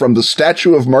dangling from the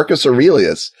statue of Marcus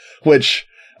Aurelius, which,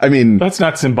 I mean, that's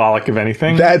not symbolic of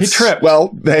anything. He tripped. Well,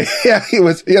 could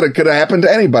have happened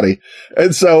to anybody.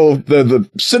 And so the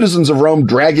citizens of Rome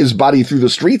drag his body through the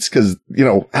streets because,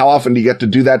 how often do you get to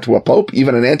do that to a pope,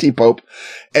 even an anti-pope?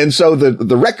 And so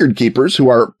the record keepers, who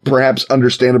are perhaps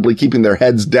understandably keeping their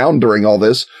heads down during all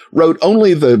this, wrote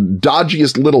only the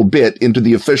dodgiest little bit into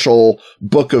the official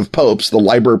book of popes, the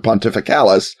Liber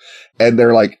Pontificalis. And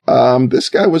they're like, this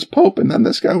guy was pope, and then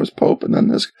this guy was pope, and then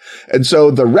this. And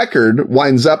so the record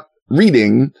winds up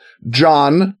reading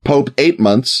John, Pope 8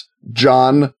 months,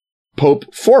 John,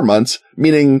 Pope 4 months,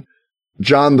 meaning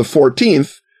John the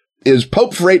 14th is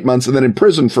pope for 8 months and then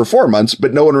imprisoned for 4 months,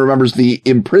 but no one remembers the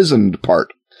imprisoned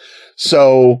part.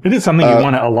 So it is something you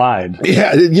want to elide.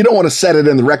 Yeah, you don't want to set it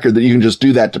in the record that you can just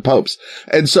do that to popes.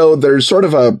 And so there's sort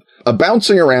of a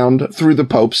bouncing around through the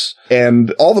popes, and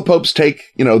all the popes take,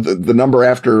 the number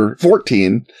after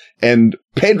 14, and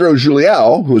Pedro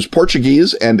Julião, who is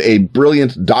Portuguese and a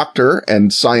brilliant doctor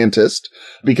and scientist,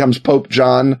 becomes Pope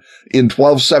John in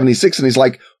 1276, and he's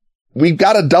like, we've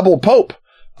got a double pope.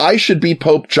 I should be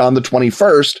Pope John the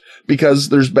 21st because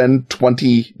there's been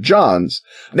 20 Johns.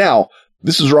 Now,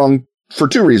 this is wrong for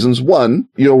two reasons. One,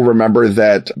 you'll remember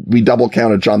that we double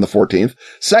counted John the 14th.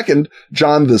 Second,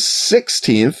 John the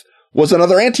 16th was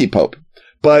another anti-pope,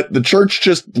 but the church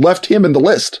just left him in the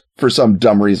list for some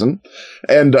dumb reason.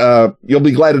 And you'll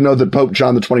be glad to know that Pope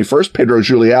John the 21st, Pedro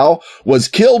Julião, was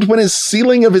killed when his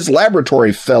ceiling of his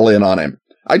laboratory fell in on him.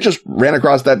 I just ran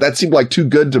across that. That seemed like too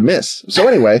good to miss. So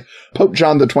anyway, Pope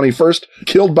John the 21st,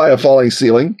 killed by a falling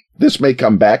ceiling. This may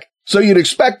come back. So you'd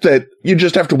expect that you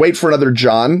just have to wait for another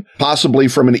John, possibly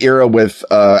from an era with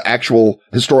actual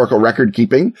historical record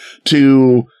keeping,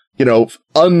 to,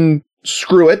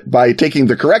 unscrew it by taking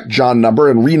the correct John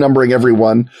number and renumbering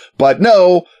everyone. But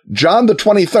no, John the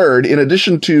 23rd, in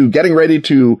addition to getting ready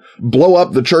to blow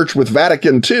up the church with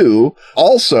Vatican II,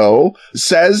 also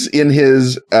says in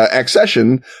his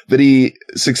accession that he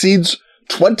succeeds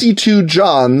 22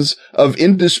 Johns of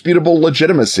indisputable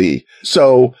legitimacy.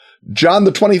 So John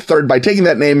the 23rd, by taking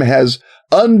that name, has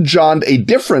unjohned a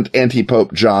different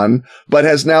anti-pope John, but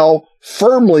has now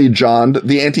firmly johned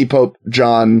the anti-pope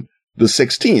John the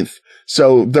 16th.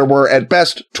 So there were at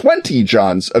best 20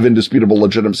 Johns of indisputable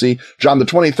legitimacy. John the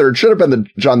 23rd should have been the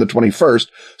John the 21st.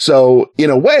 So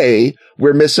in a way,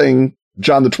 we're missing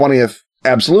John the 20th.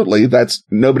 Absolutely. That's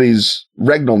nobody's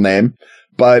regnal name,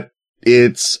 but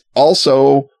it's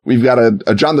also, we've got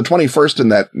a John the 21st in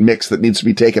that mix that needs to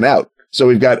be taken out. So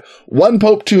we've got one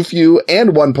pope too few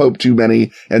and one pope too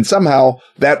many, and somehow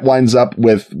that winds up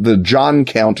with the John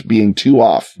count being 2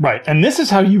 off. Right. And this is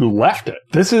how you left it.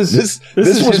 This was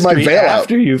my bailout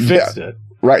after you fixed it.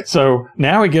 Right. So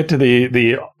now we get to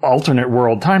the alternate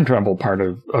world time travel part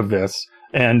of this.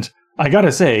 And I got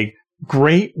to say,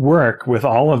 great work with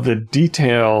all of the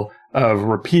detail of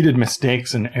repeated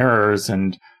mistakes and errors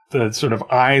and the sort of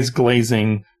eyes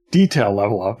glazing detail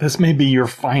level of this. May be your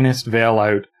finest veil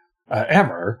out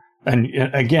ever. And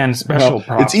again, special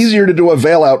props. It's easier to do a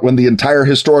veil out when the entire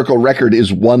historical record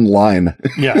is one line.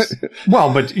 Yes.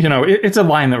 Well, but it's a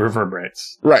line that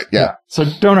reverberates. Right. Yeah. So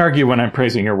don't argue when I'm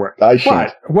praising your work. I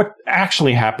shan't. But what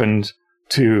actually happened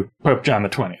to Pope John the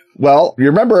 20th? Well, you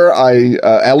remember I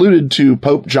alluded to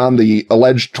Pope John the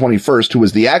alleged 21st, who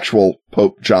was the actual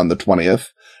Pope John the 20th,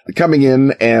 coming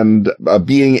in and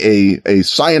being a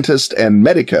scientist and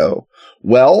medico.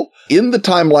 Well, in the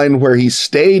timeline where he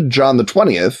stayed John the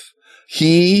 20th,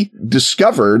 he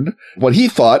discovered what he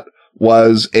thought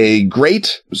was a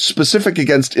great specific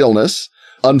against illness.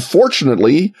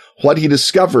 Unfortunately, what he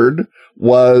discovered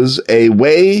was a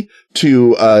way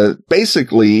to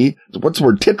basically, what's the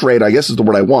word? Titrate, I guess is the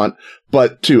word I want.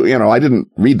 But I didn't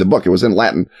read the book. It was in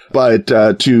Latin. But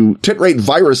to titrate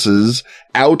viruses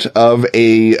out of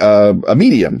a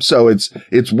medium. So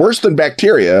it's worse than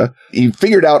bacteria. He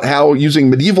figured out how using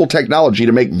medieval technology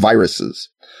to make viruses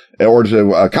or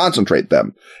to concentrate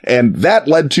them. And that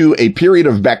led to a period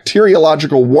of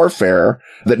bacteriological warfare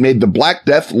that made the Black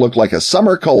Death look like a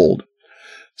summer cold.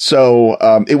 So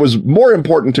it was more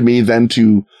important to me than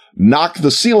to knock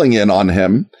the ceiling in on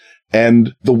him.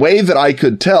 And the way that I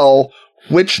could tell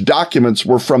which documents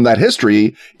were from that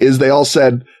history is they all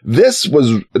said, this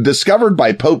was discovered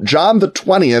by Pope John the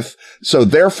 20th, so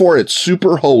therefore it's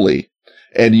super holy,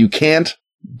 and you can't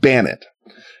ban it.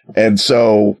 And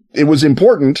so it was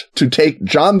important to take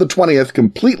John the 20th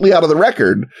completely out of the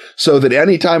record so that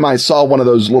anytime I saw one of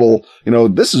those little,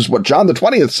 this is what John the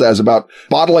 20th says about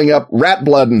bottling up rat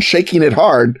blood and shaking it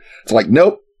hard. It's like,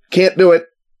 nope, can't do it.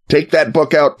 Take that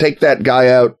book out. Take that guy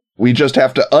out. We just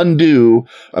have to undo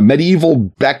a medieval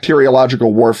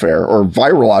bacteriological warfare or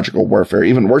virological warfare,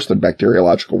 even worse than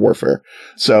bacteriological warfare.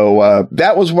 So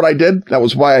that was what I did. That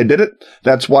was why I did it.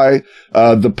 That's why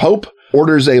the Pope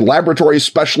orders a laboratory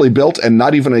specially built, and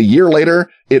not even a year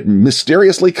later, it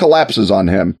mysteriously collapses on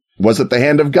him. Was it the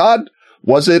hand of God?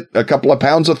 Was it a couple of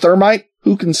pounds of thermite?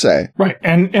 Who can say? Right.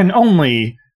 And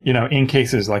only, in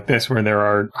cases like this where there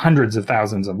are hundreds of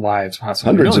thousands of lives, possibly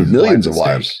hundreds of millions of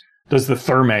lives, does the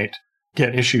thermite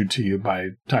get issued to you by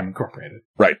Time Incorporated?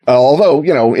 Right. Although,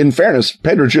 in fairness,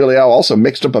 Pedro Giuliano also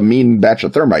mixed up a mean batch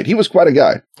of thermite. He was quite a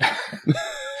guy.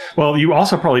 Well, you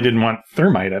also probably didn't want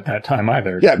thermite at that time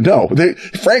either. Yeah, no.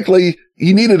 Frankly,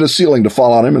 he needed a ceiling to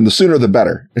fall on him, and the sooner the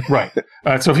better. Right.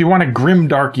 So if you want a grim,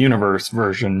 dark universe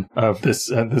version of this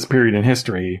period in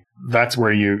history, that's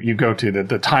where you go to,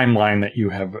 the timeline that you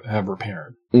have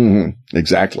repaired. Mm-hmm.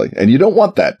 Exactly. And you don't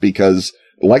want that because,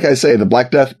 like I say, the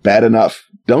Black Death, bad enough.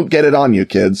 Don't get it on you,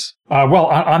 kids. Well,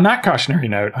 on that cautionary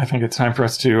note, I think it's time for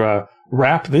us to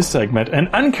wrap this segment. And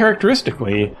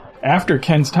uncharacteristically, after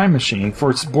Ken's Time Machine,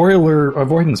 for spoiler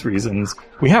avoidance reasons,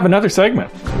 we have another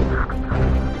segment.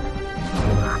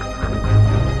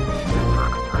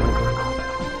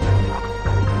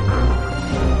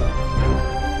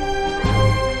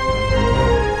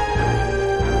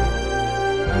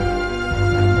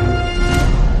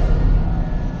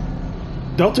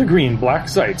 Delta Green Black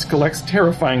Sites collects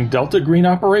terrifying Delta Green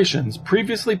operations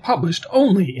previously published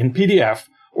only in PDF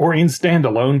or in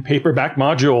standalone paperback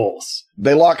modules.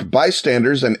 They lock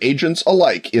bystanders and agents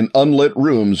alike in unlit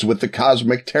rooms with the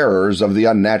cosmic terrors of the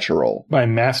unnatural. By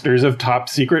masters of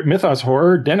top-secret mythos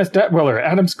horror, Dennis Detwiller,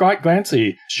 Adam Scott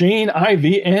Glancy, Shane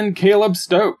Ivey, and Caleb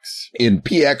Stokes. In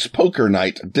PX Poker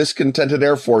Night, discontented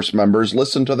Air Force members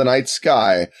listen to the night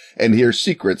sky and hear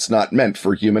secrets not meant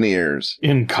for human ears.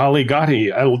 In Kali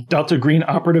Ghati, a Delta Green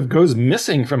operative goes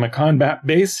missing from a combat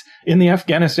base in the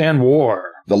Afghanistan War.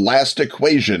 The Last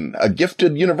Equation, a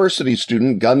gifted university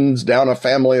student guns down a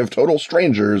family of total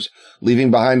strangers,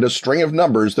 leaving behind a string of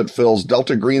numbers that fills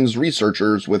Delta Green's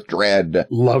researchers with dread.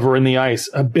 Lover in the Ice,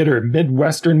 a bitter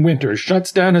Midwestern winter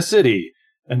shuts down a city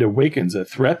and awakens a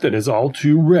threat that is all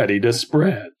too ready to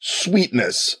spread.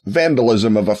 Sweetness,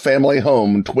 vandalism of a family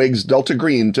home twigs Delta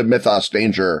Green to mythos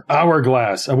danger.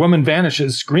 Hourglass, a woman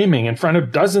vanishes screaming in front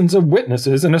of dozens of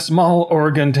witnesses in a small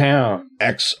Oregon town.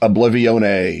 Ex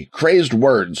oblivione. Crazed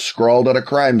words scrawled at a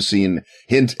crime scene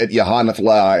hint at Yohannath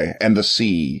Lai and the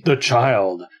sea. The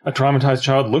child. A traumatized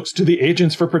child looks to the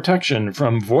agents for protection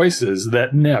from voices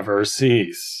that never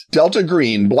cease. Delta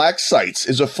Green Black Sights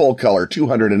is a full-color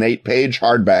 208-page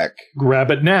hardback. Grab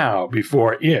it now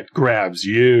before it grabs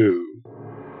you.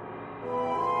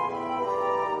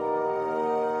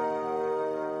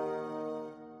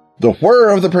 The whir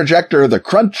of the projector, the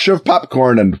crunch of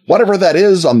popcorn, and whatever that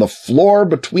is on the floor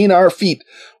between our feet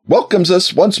welcomes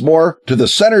us once more to the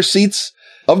center seats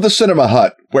of the Cinema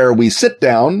Hut, where we sit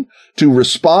down to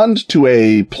respond to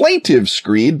a plaintive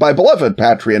screed by beloved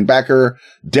Patreon backer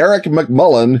Derek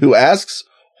McMullen, who asks,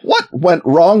 "What went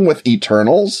wrong with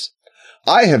Eternals?"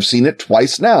 "I have seen it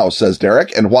twice now," says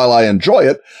Derek, "and while I enjoy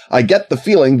it, I get the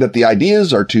feeling that the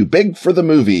ideas are too big for the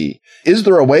movie. Is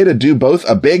there a way to do both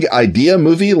a big idea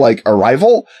movie like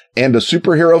Arrival and a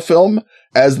superhero film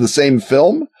as the same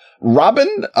film?"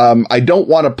 Robin, I don't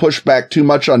want to push back too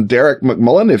much on Derek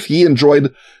McMullen. If he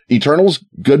enjoyed Eternals,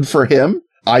 good for him.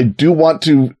 I do want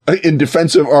to, in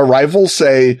defense of Arrival,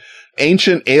 say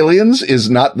Ancient Aliens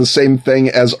is not the same thing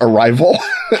as Arrival.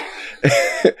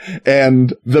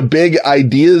 And the big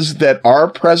ideas that are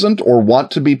present or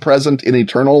want to be present in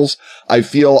Eternals, I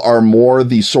feel are more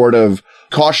the sort of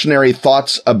cautionary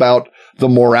thoughts about the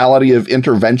morality of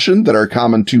intervention that are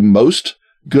common to most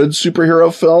good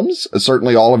superhero films.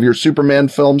 Certainly all of your Superman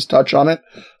films touch on it.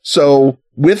 So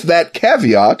with that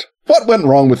caveat, what went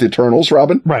wrong with Eternals,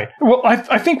 Robin? Right. Well,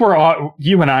 I think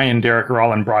you and I and Derek are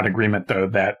all in broad agreement, though,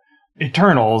 that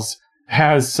Eternals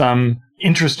has some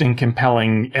interesting,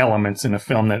 compelling elements in a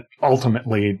film that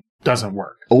ultimately doesn't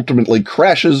work. Ultimately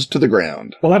crashes to the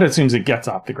ground. Well, that assumes it gets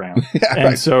off the ground. Yeah, and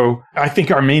right. So I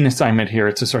think our main assignment here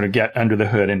is to sort of get under the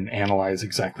hood and analyze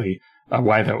exactly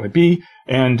why that would be.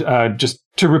 And just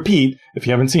to repeat, if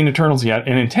you haven't seen Eternals yet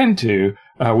and intend to,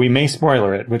 we may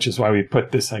spoiler it, which is why we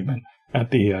put this segment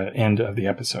at the end of the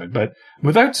episode. But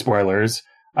without spoilers,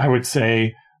 I would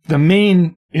say the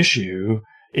main issue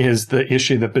is the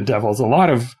issue that bedevils a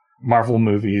lot of Marvel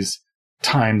movies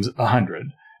times 100.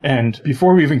 And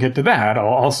before we even get to that, I'll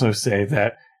also say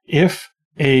that if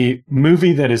a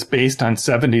movie that is based on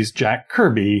 70s Jack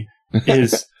Kirby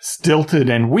is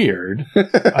stilted and weird,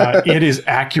 it is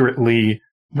accurately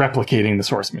replicating the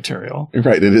source material.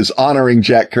 Right. It is honoring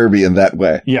Jack Kirby in that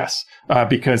way. Yes,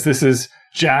 because this is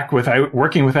Jack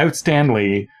working without Stan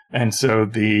Lee. And so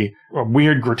the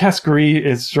weird grotesquerie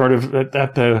is sort of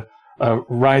at the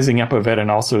rising up of it, and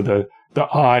also the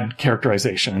odd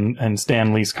characterization. And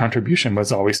Stan Lee's contribution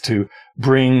was always to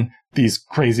bring these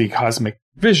crazy cosmic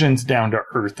visions down to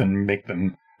earth and make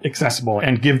them accessible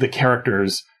and give the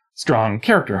characters strong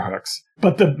character hooks.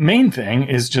 But the main thing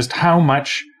is just how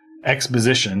much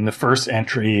exposition the first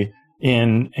entry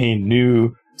in a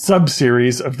new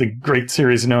sub-series of the great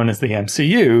series known as the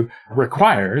MCU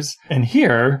requires. And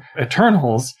here,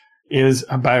 Eternals is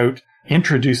about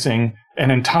introducing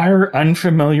an entire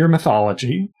unfamiliar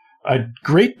mythology, a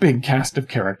great big cast of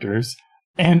characters,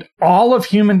 and all of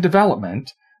human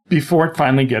development before it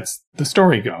finally gets the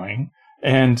story going.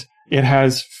 And it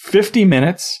has 50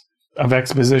 minutes of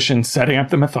exposition setting up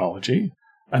the mythology,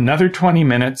 another 20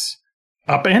 minutes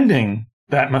upending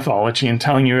that mythology and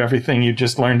telling you everything you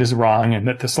just learned is wrong and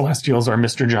that the Celestials are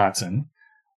Mr. Johnson.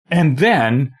 And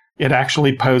then it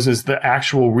actually poses the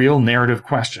actual real narrative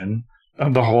question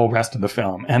of the whole rest of the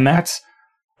film. And that's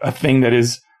a thing that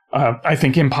is, I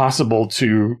think, impossible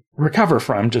to recover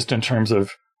from just in terms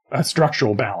of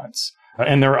structural balance.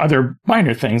 And there are other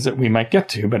minor things that we might get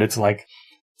to, but it's like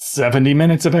 70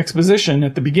 minutes of exposition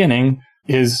at the beginning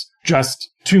is just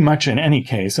too much in any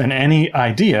case. And any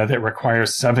idea that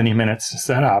requires 70 minutes to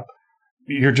set up,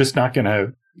 you're just not going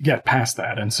to get past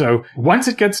that. And so once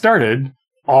it gets started,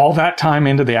 all that time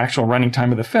into the actual running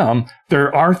time of the film,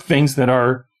 there are things that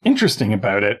are interesting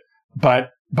about it, but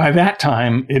by that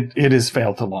time, it has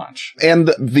failed to launch.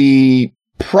 And the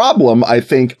problem, I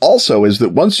think, also is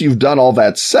that once you've done all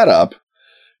that setup,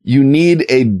 you need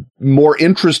a more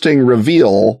interesting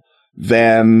reveal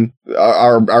than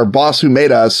our boss who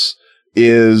made us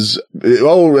is,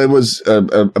 it was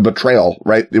a betrayal,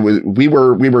 right? We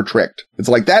were tricked. It's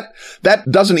like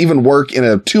that doesn't even work in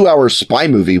a 2-hour spy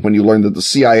movie when you learn that the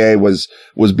CIA was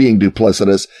being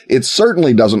duplicitous. It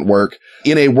certainly doesn't work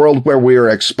in a world where we are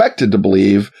expected to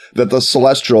believe that the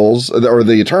Celestials or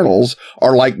the Eternals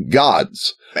are like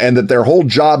gods and that their whole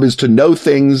job is to know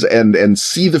things and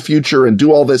see the future and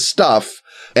do all this stuff.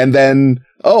 And then,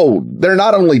 they're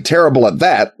not only terrible at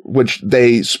that, which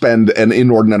they spend an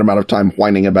inordinate amount of time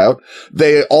whining about,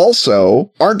 they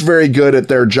also aren't very good at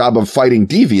their job of fighting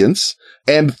deviants.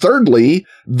 And thirdly,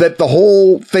 that the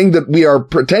whole thing that we are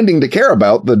pretending to care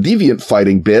about, the deviant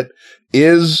fighting bit,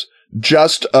 is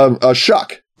just a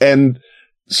shuck. And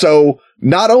so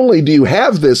not only do you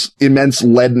have this immense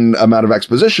leaden amount of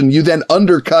exposition, you then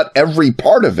undercut every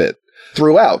part of it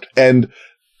throughout. And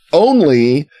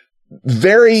only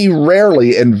very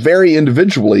rarely and very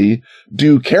individually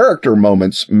do character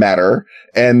moments matter.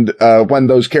 And when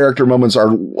those character moments are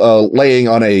laying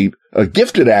on a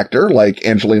gifted actor like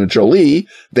Angelina Jolie,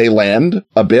 they land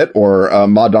a bit, or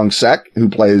Ma Dong-seok, who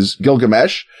plays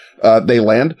Gilgamesh, they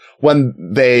land. When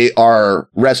they are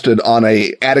rested on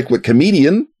a adequate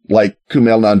comedian like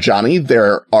Kumail Nanjiani,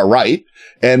 they're all right.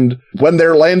 And when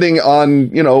they're landing on,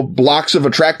 blocks of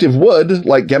attractive wood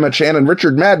like Gemma Chan and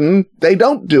Richard Madden, they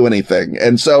don't do anything.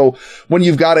 And so when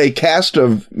you've got a cast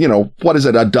of,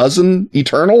 a dozen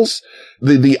Eternals,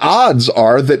 the odds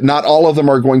are that not all of them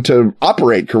are going to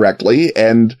operate correctly.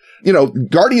 And,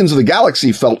 Guardians of the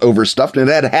Galaxy felt overstuffed, and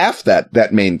it had half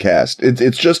that main cast.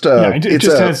 It's just it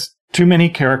just has too many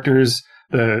characters.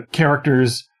 The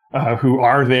characters who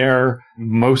are there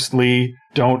mostly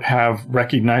don't have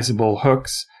recognizable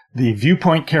hooks. The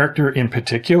viewpoint character in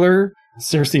particular,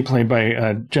 Cersei, played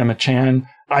by Gemma Chan,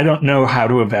 I don't know how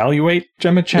to evaluate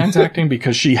Gemma Chan's acting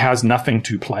because she has nothing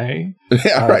to play.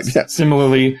 Yeah, right. Yeah.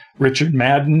 Similarly, Richard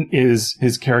Madden,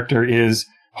 his character is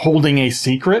holding a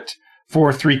secret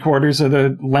for 3/4 of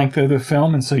the length of the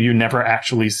film, and so you never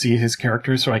actually see his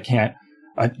character, so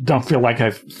I don't feel like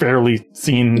I've fairly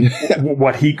seen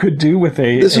what he could do with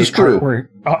This is true.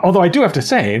 Although I do have to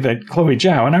say that Chloe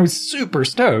Zhao, and I was super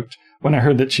stoked when I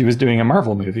heard that she was doing a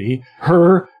Marvel movie,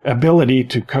 her ability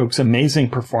to coax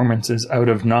amazing performances out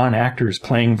of non-actors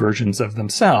playing versions of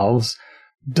themselves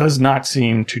does not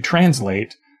seem to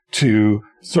translate to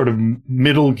sort of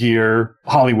middle gear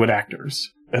Hollywood actors.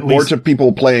 At least or to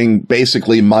people playing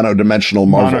basically monodimensional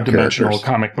Marvel characters.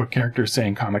 Comic book characters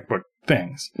saying comic book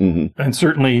things. Mm-hmm. And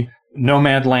certainly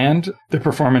Nomadland, the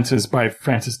performances by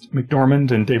Frances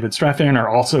McDormand and David Strathairn are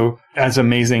also as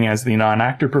amazing as the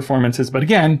non-actor performances. But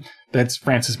again, that's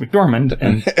Frances McDormand.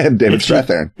 And David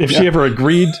Strathairn. If she ever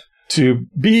agreed to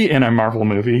be in a Marvel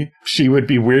movie, she would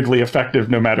be weirdly effective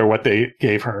no matter what they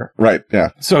gave her. Right, yeah.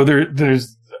 So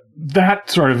there's that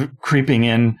sort of creeping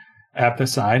in at the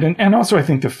side. And also I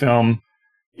think the film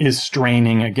is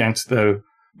straining against the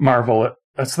Marvel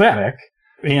aesthetic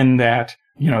in that,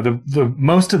 the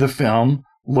most of the film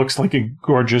looks like a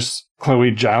gorgeous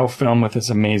Chloe Zhao film with this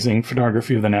amazing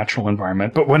photography of the natural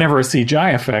environment. But whenever a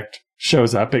CGI effect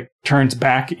shows up, it turns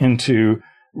back into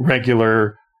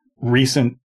regular,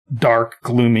 recent, dark,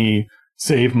 gloomy,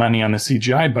 save money on the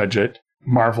CGI budget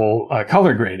Marvel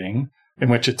color grading, in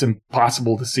which it's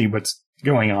impossible to see what's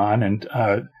going on.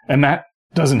 And that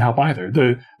doesn't help either.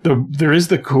 There is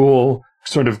the cool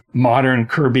sort of modern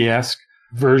Kirby-esque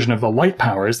version of the light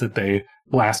powers that they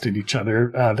blasted each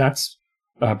other. That's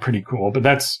pretty cool, but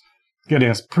that's getting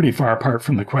us pretty far apart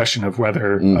from the question of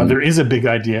whether there is a big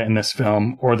idea in this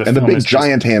film or the film the big is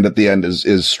giant hand at the end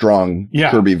is strong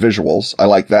Yeah. Kirby visuals. I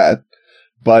like that.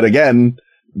 But again,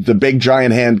 the big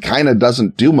giant hand kind of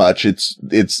doesn't do much.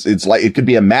 It's like, it could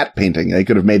be a matte painting. They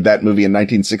could have made that movie in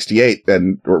 1968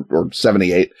 or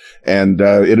 78, and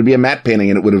it'd be a matte painting,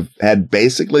 and it would have had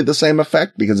basically the same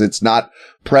effect because it's not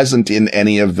present in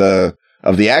any of the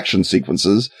action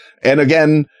sequences. And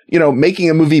again, making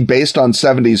a movie based on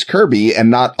 70s Kirby and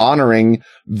not honoring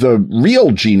the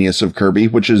real genius of Kirby,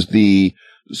 which is the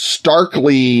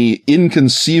starkly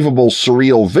inconceivable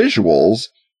surreal visuals,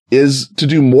 is to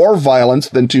do more violence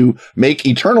than to make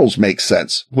Eternals make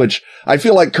sense, which I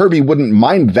feel like Kirby wouldn't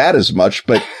mind that as much,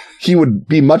 but he would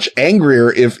be much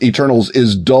angrier if Eternals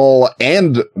is dull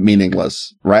and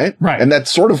meaningless, right? Right. And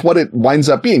that's sort of what it winds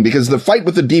up being, because the fight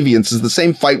with the Deviants is the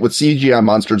same fight with CGI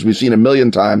monsters we've seen a million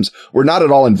times. We're not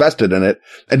at all invested in it.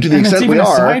 And to the extent we are...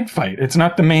 it's even a side fight. It's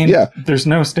not the main... Yeah. There's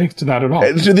no stakes to that at all.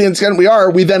 To the extent we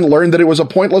are, we then learn that it was a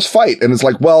pointless fight. And it's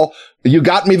like, well, you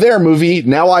got me there, movie.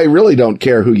 Now I really don't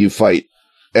care who you fight.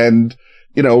 And,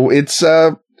 it's...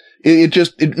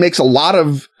 It makes a lot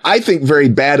of, I think, very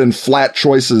bad and flat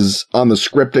choices on the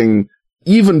scripting,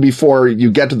 even before you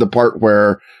get to the part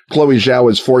where Chloe Zhao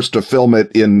is forced to film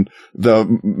it in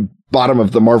the bottom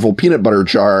of the Marvel peanut butter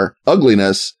jar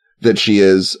ugliness that she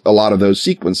is, a lot of those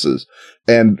sequences.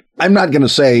 And I'm not going to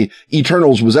say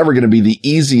Eternals was ever going to be the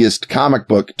easiest comic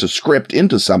book to script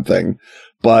into something,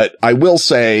 but I will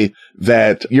say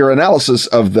that your analysis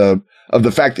of the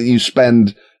fact that you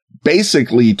spend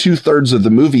basically 2/3 of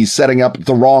the movie setting up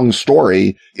the wrong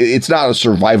story, it's not a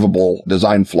survivable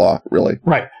design flaw, really.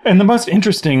 Right. And the most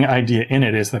interesting idea in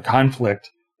it is the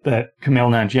conflict that Kumail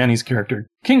Nanjiani's character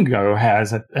Kingo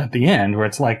has at the end, where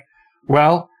it's like,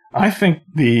 well, I think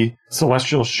the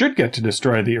Celestials should get to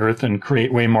destroy the Earth and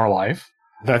create way more life.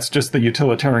 That's just the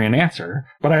utilitarian answer.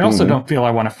 But I also don't feel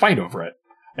I want to fight over it.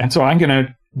 And so I'm going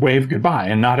to wave goodbye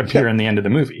and not appear in the end of the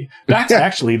movie. That's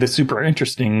actually the super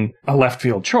interesting left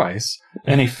field choice.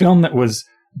 And a film that was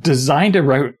designed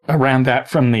around that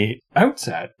from the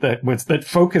outset,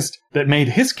 that made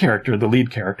his character the lead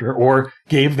character, or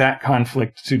gave that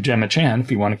conflict to Gemma Chan,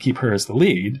 if you want to keep her as the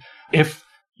lead. If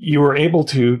you were able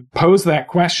to pose that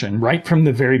question right from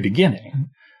the very beginning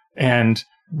and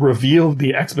reveal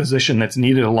the exposition that's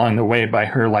needed along the way by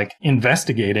her like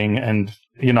investigating and,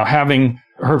 having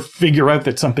her figure out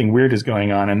that something weird is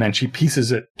going on, and then she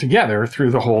pieces it together through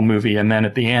the whole movie, and then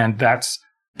at the end, that's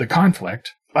the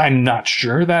conflict. I'm not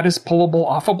sure that is pullable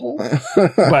offable,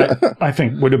 but I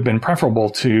think would have been preferable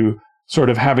to sort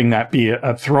of having that be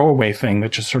a throwaway thing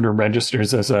that just sort of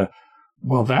registers as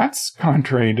well, that's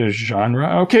contrary to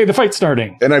genre. Okay, the fight's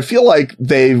starting. And I feel like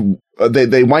they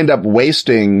wind up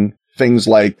wasting things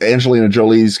like Angelina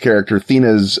Jolie's character,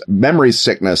 Thena's memory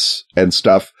sickness and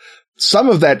stuff. Some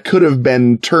of that could have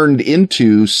been turned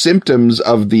into symptoms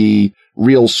of the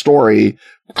real story,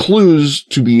 clues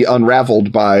to be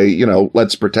unraveled by,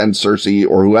 let's pretend Cersei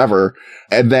or whoever.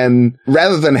 And then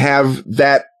rather than have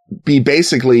that be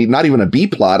basically not even a B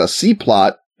plot, a C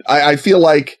plot, I feel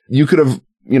like you could have,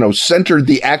 centered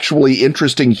the actually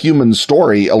interesting human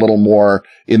story a little more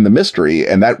in the mystery,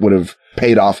 and that would have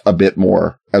paid off a bit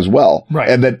more as well. Right.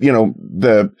 And that,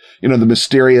 the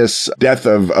mysterious death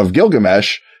of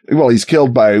Gilgamesh, well, he's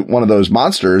killed by one of those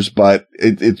monsters, but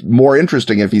it's more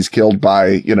interesting if he's killed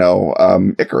by,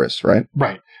 Icarus, right?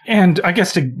 Right. And I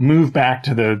guess to move back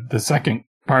to the second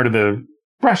part of the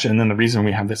question, and the reason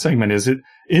we have this segment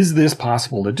is this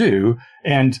possible to do?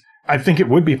 And I think it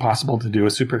would be possible to do a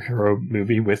superhero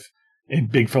movie with a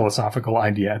big philosophical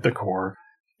idea at the core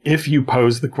if you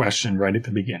pose the question right at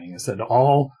the beginning. Is that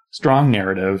all strong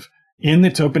narrative in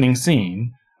its opening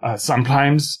scene,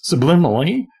 sometimes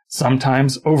subliminally,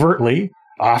 sometimes overtly,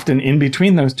 often in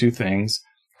between those two things,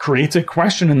 creates a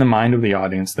question in the mind of the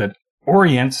audience that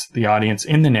orients the audience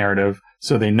in the narrative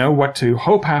so they know what to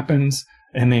hope happens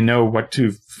and they know what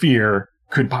to fear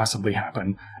could possibly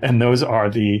happen. And those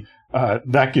are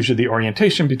that gives you the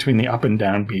orientation between the up and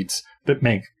down beats that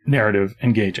make narrative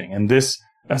engaging. And this,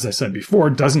 as I said before,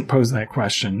 doesn't pose that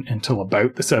question until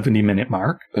about the 70-minute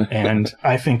mark. And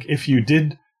I think if you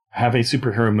did have a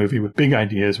superhero movie with big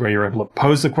ideas where you're able to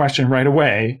pose the question right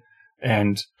away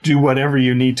and do whatever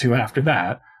you need to after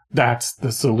that, that's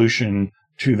the solution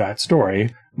to that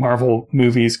story. Marvel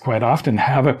movies quite often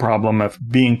have a problem of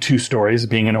being two stories,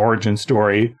 being an origin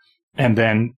story and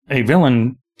then a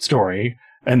villain story.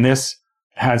 And this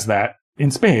has that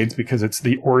in spades because it's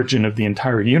the origin of the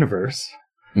entire universe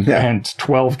and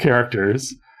 12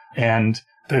 characters. And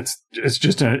it's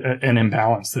just an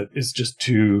imbalance that is just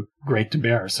too great to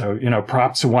bear. So,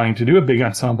 props to wanting to do a big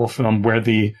ensemble film where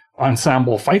the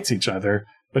ensemble fights each other,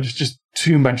 but it's just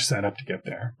too much setup to get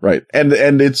there. Right.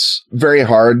 And it's very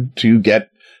hard to get,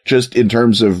 just in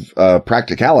terms of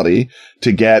practicality,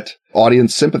 to get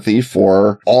audience sympathy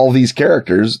for all these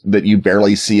characters that you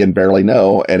barely see and barely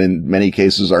know, and in many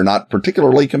cases are not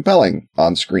particularly compelling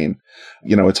on screen.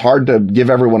 It's hard to give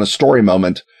everyone a story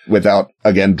moment without,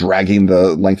 again, dragging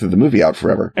the length of the movie out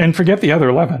forever. And forget the other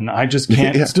 11. I just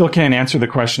still can't answer the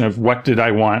question of what did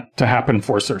I want to happen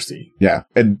for Cersei? Yeah.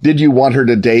 And did you want her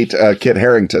to date Kit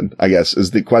Harington, I guess,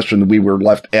 is the question that we were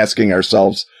left asking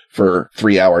ourselves for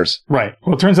 3 hours. Right.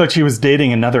 Well, it turns out she was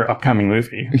dating another upcoming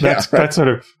movie. That sort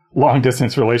of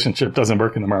long-distance relationship doesn't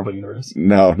work in the Marvel Universe.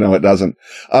 No, it doesn't.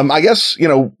 I guess,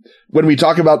 when we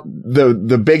talk about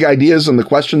the big ideas and the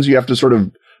questions you have to sort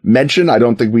of mention, I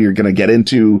don't think we are going to get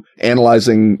into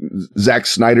analyzing Zack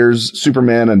Snyder's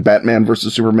Superman and Batman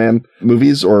versus Superman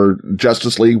movies, or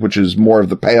Justice League, which is more of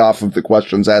the payoff of the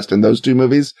questions asked in those two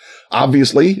movies.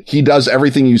 Obviously, he does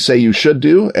everything you say you should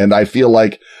do, and I feel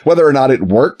like whether or not it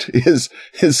worked is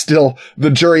still, the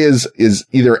jury is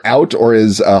either out or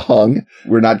is hung.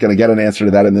 We're not going to get an answer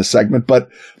to that in this segment,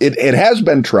 but it has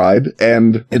been tried,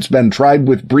 and it's been tried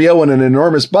with brio and an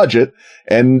enormous budget.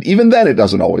 And even then, it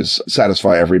doesn't always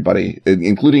satisfy everybody,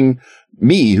 including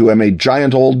me, who am a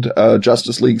giant old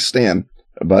Justice League stan,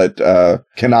 but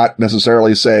cannot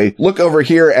necessarily say, look over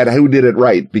here at who did it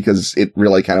right, because it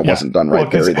really kind of wasn't done right.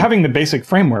 Because having the basic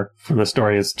framework for the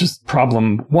story is just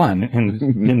problem one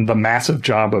in the massive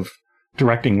job of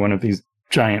directing one of these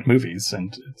giant movies.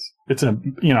 And it's a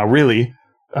really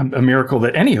a miracle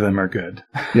that any of them are good.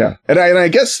 Yeah. And I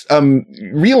guess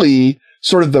really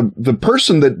sort of the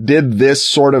person that did this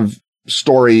sort of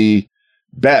story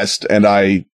best, and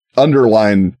I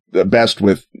underline best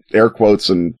with air quotes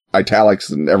and italics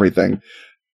and everything.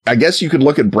 I guess you could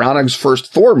look at Browning's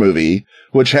first Thor movie,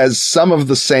 which has some of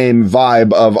the same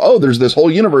vibe of, oh, there's this whole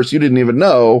universe you didn't even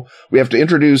know. We have to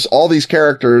introduce all these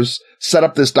characters, set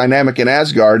up this dynamic in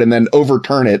Asgard, and then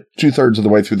overturn it 2/3 of the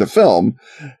way through the film.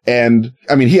 And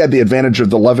I mean, he had the advantage of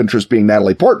the love interest being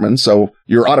Natalie Portman, so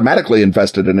you're automatically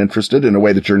invested and interested in a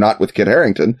way that you're not with Kit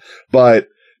Harington. But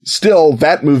still,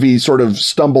 that movie sort of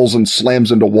stumbles and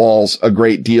slams into walls a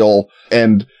great deal.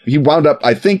 And he wound up,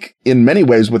 I think, in many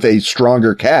ways with a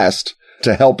stronger cast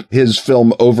to help his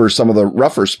film over some of the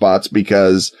rougher spots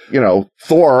because, you know,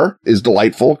 Thor is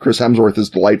delightful. Chris Hemsworth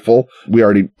is delightful. We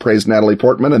already praised Natalie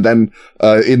Portman. And then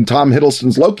in Tom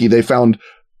Hiddleston's Loki, they found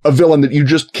a villain that you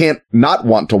just can't not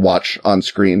want to watch on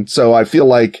screen. So I feel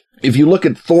like if you look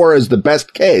at Thor as the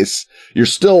best case, you're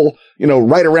still, you know,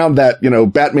 right around that, you know,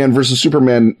 Batman versus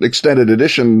Superman extended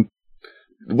edition.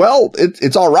 Well,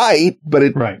 it's all right, but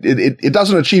it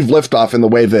doesn't achieve liftoff in the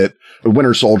way that the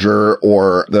Winter Soldier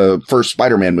or the first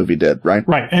Spider-Man movie did, right?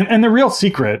 Right. And the real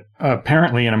secret,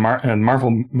 apparently in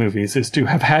Marvel movies, is to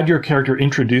have had your character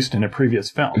introduced in a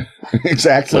previous film.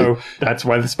 Exactly. So that's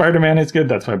why the Spider-Man is good.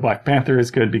 That's why Black Panther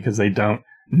is good, because they don't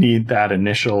need that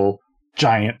initial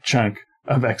giant chunk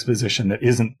of exposition that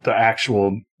isn't the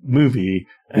actual movie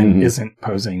and isn't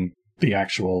posing the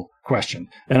actual question.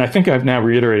 And I think I've now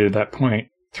reiterated that point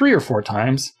 3 or 4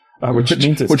 times, which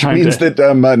means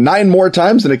that 9 more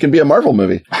times and it can be a Marvel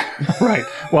movie. Right.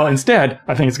 Well, instead,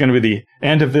 I think it's going to be the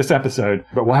end of this episode,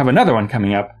 but we'll have another one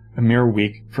coming up a mere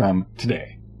week from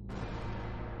today.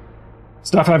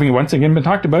 Stuff having once again been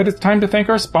talked about, it's time to thank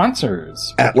our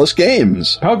sponsors. Atlas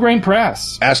Games. Pelgrane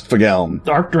Press. Astfagelm.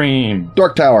 Dark Dream.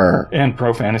 Dork Tower. And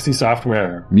Pro Fantasy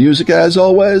Software. Music, as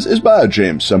always, is by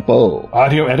James Semple.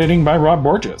 Audio editing by Rob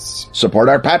Borges. Support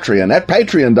our Patreon at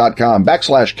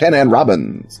patreon.com/Ken and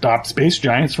Robin. Stop Space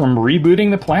Giants from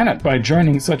rebooting the planet by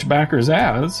joining such backers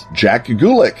as Jack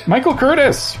Gulick. Michael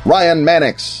Curtis. Ryan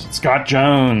Mannix. Scott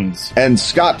Jones. And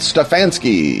Scott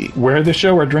Stefanski. Wear the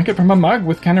show or drink it from a mug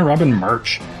with Ken and Robin merch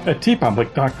at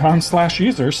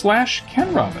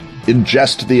tpublic.com/user/KenRobin.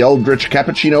 Ingest the Eldritch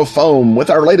Cappuccino Foam with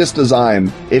our latest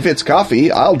design. If it's coffee,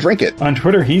 I'll drink it. On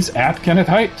Twitter, he's at Kenneth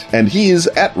Haidt. And he's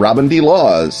at Robin D.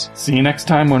 Laws. See you next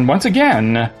time when, once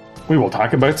again, we will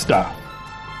talk about stuff.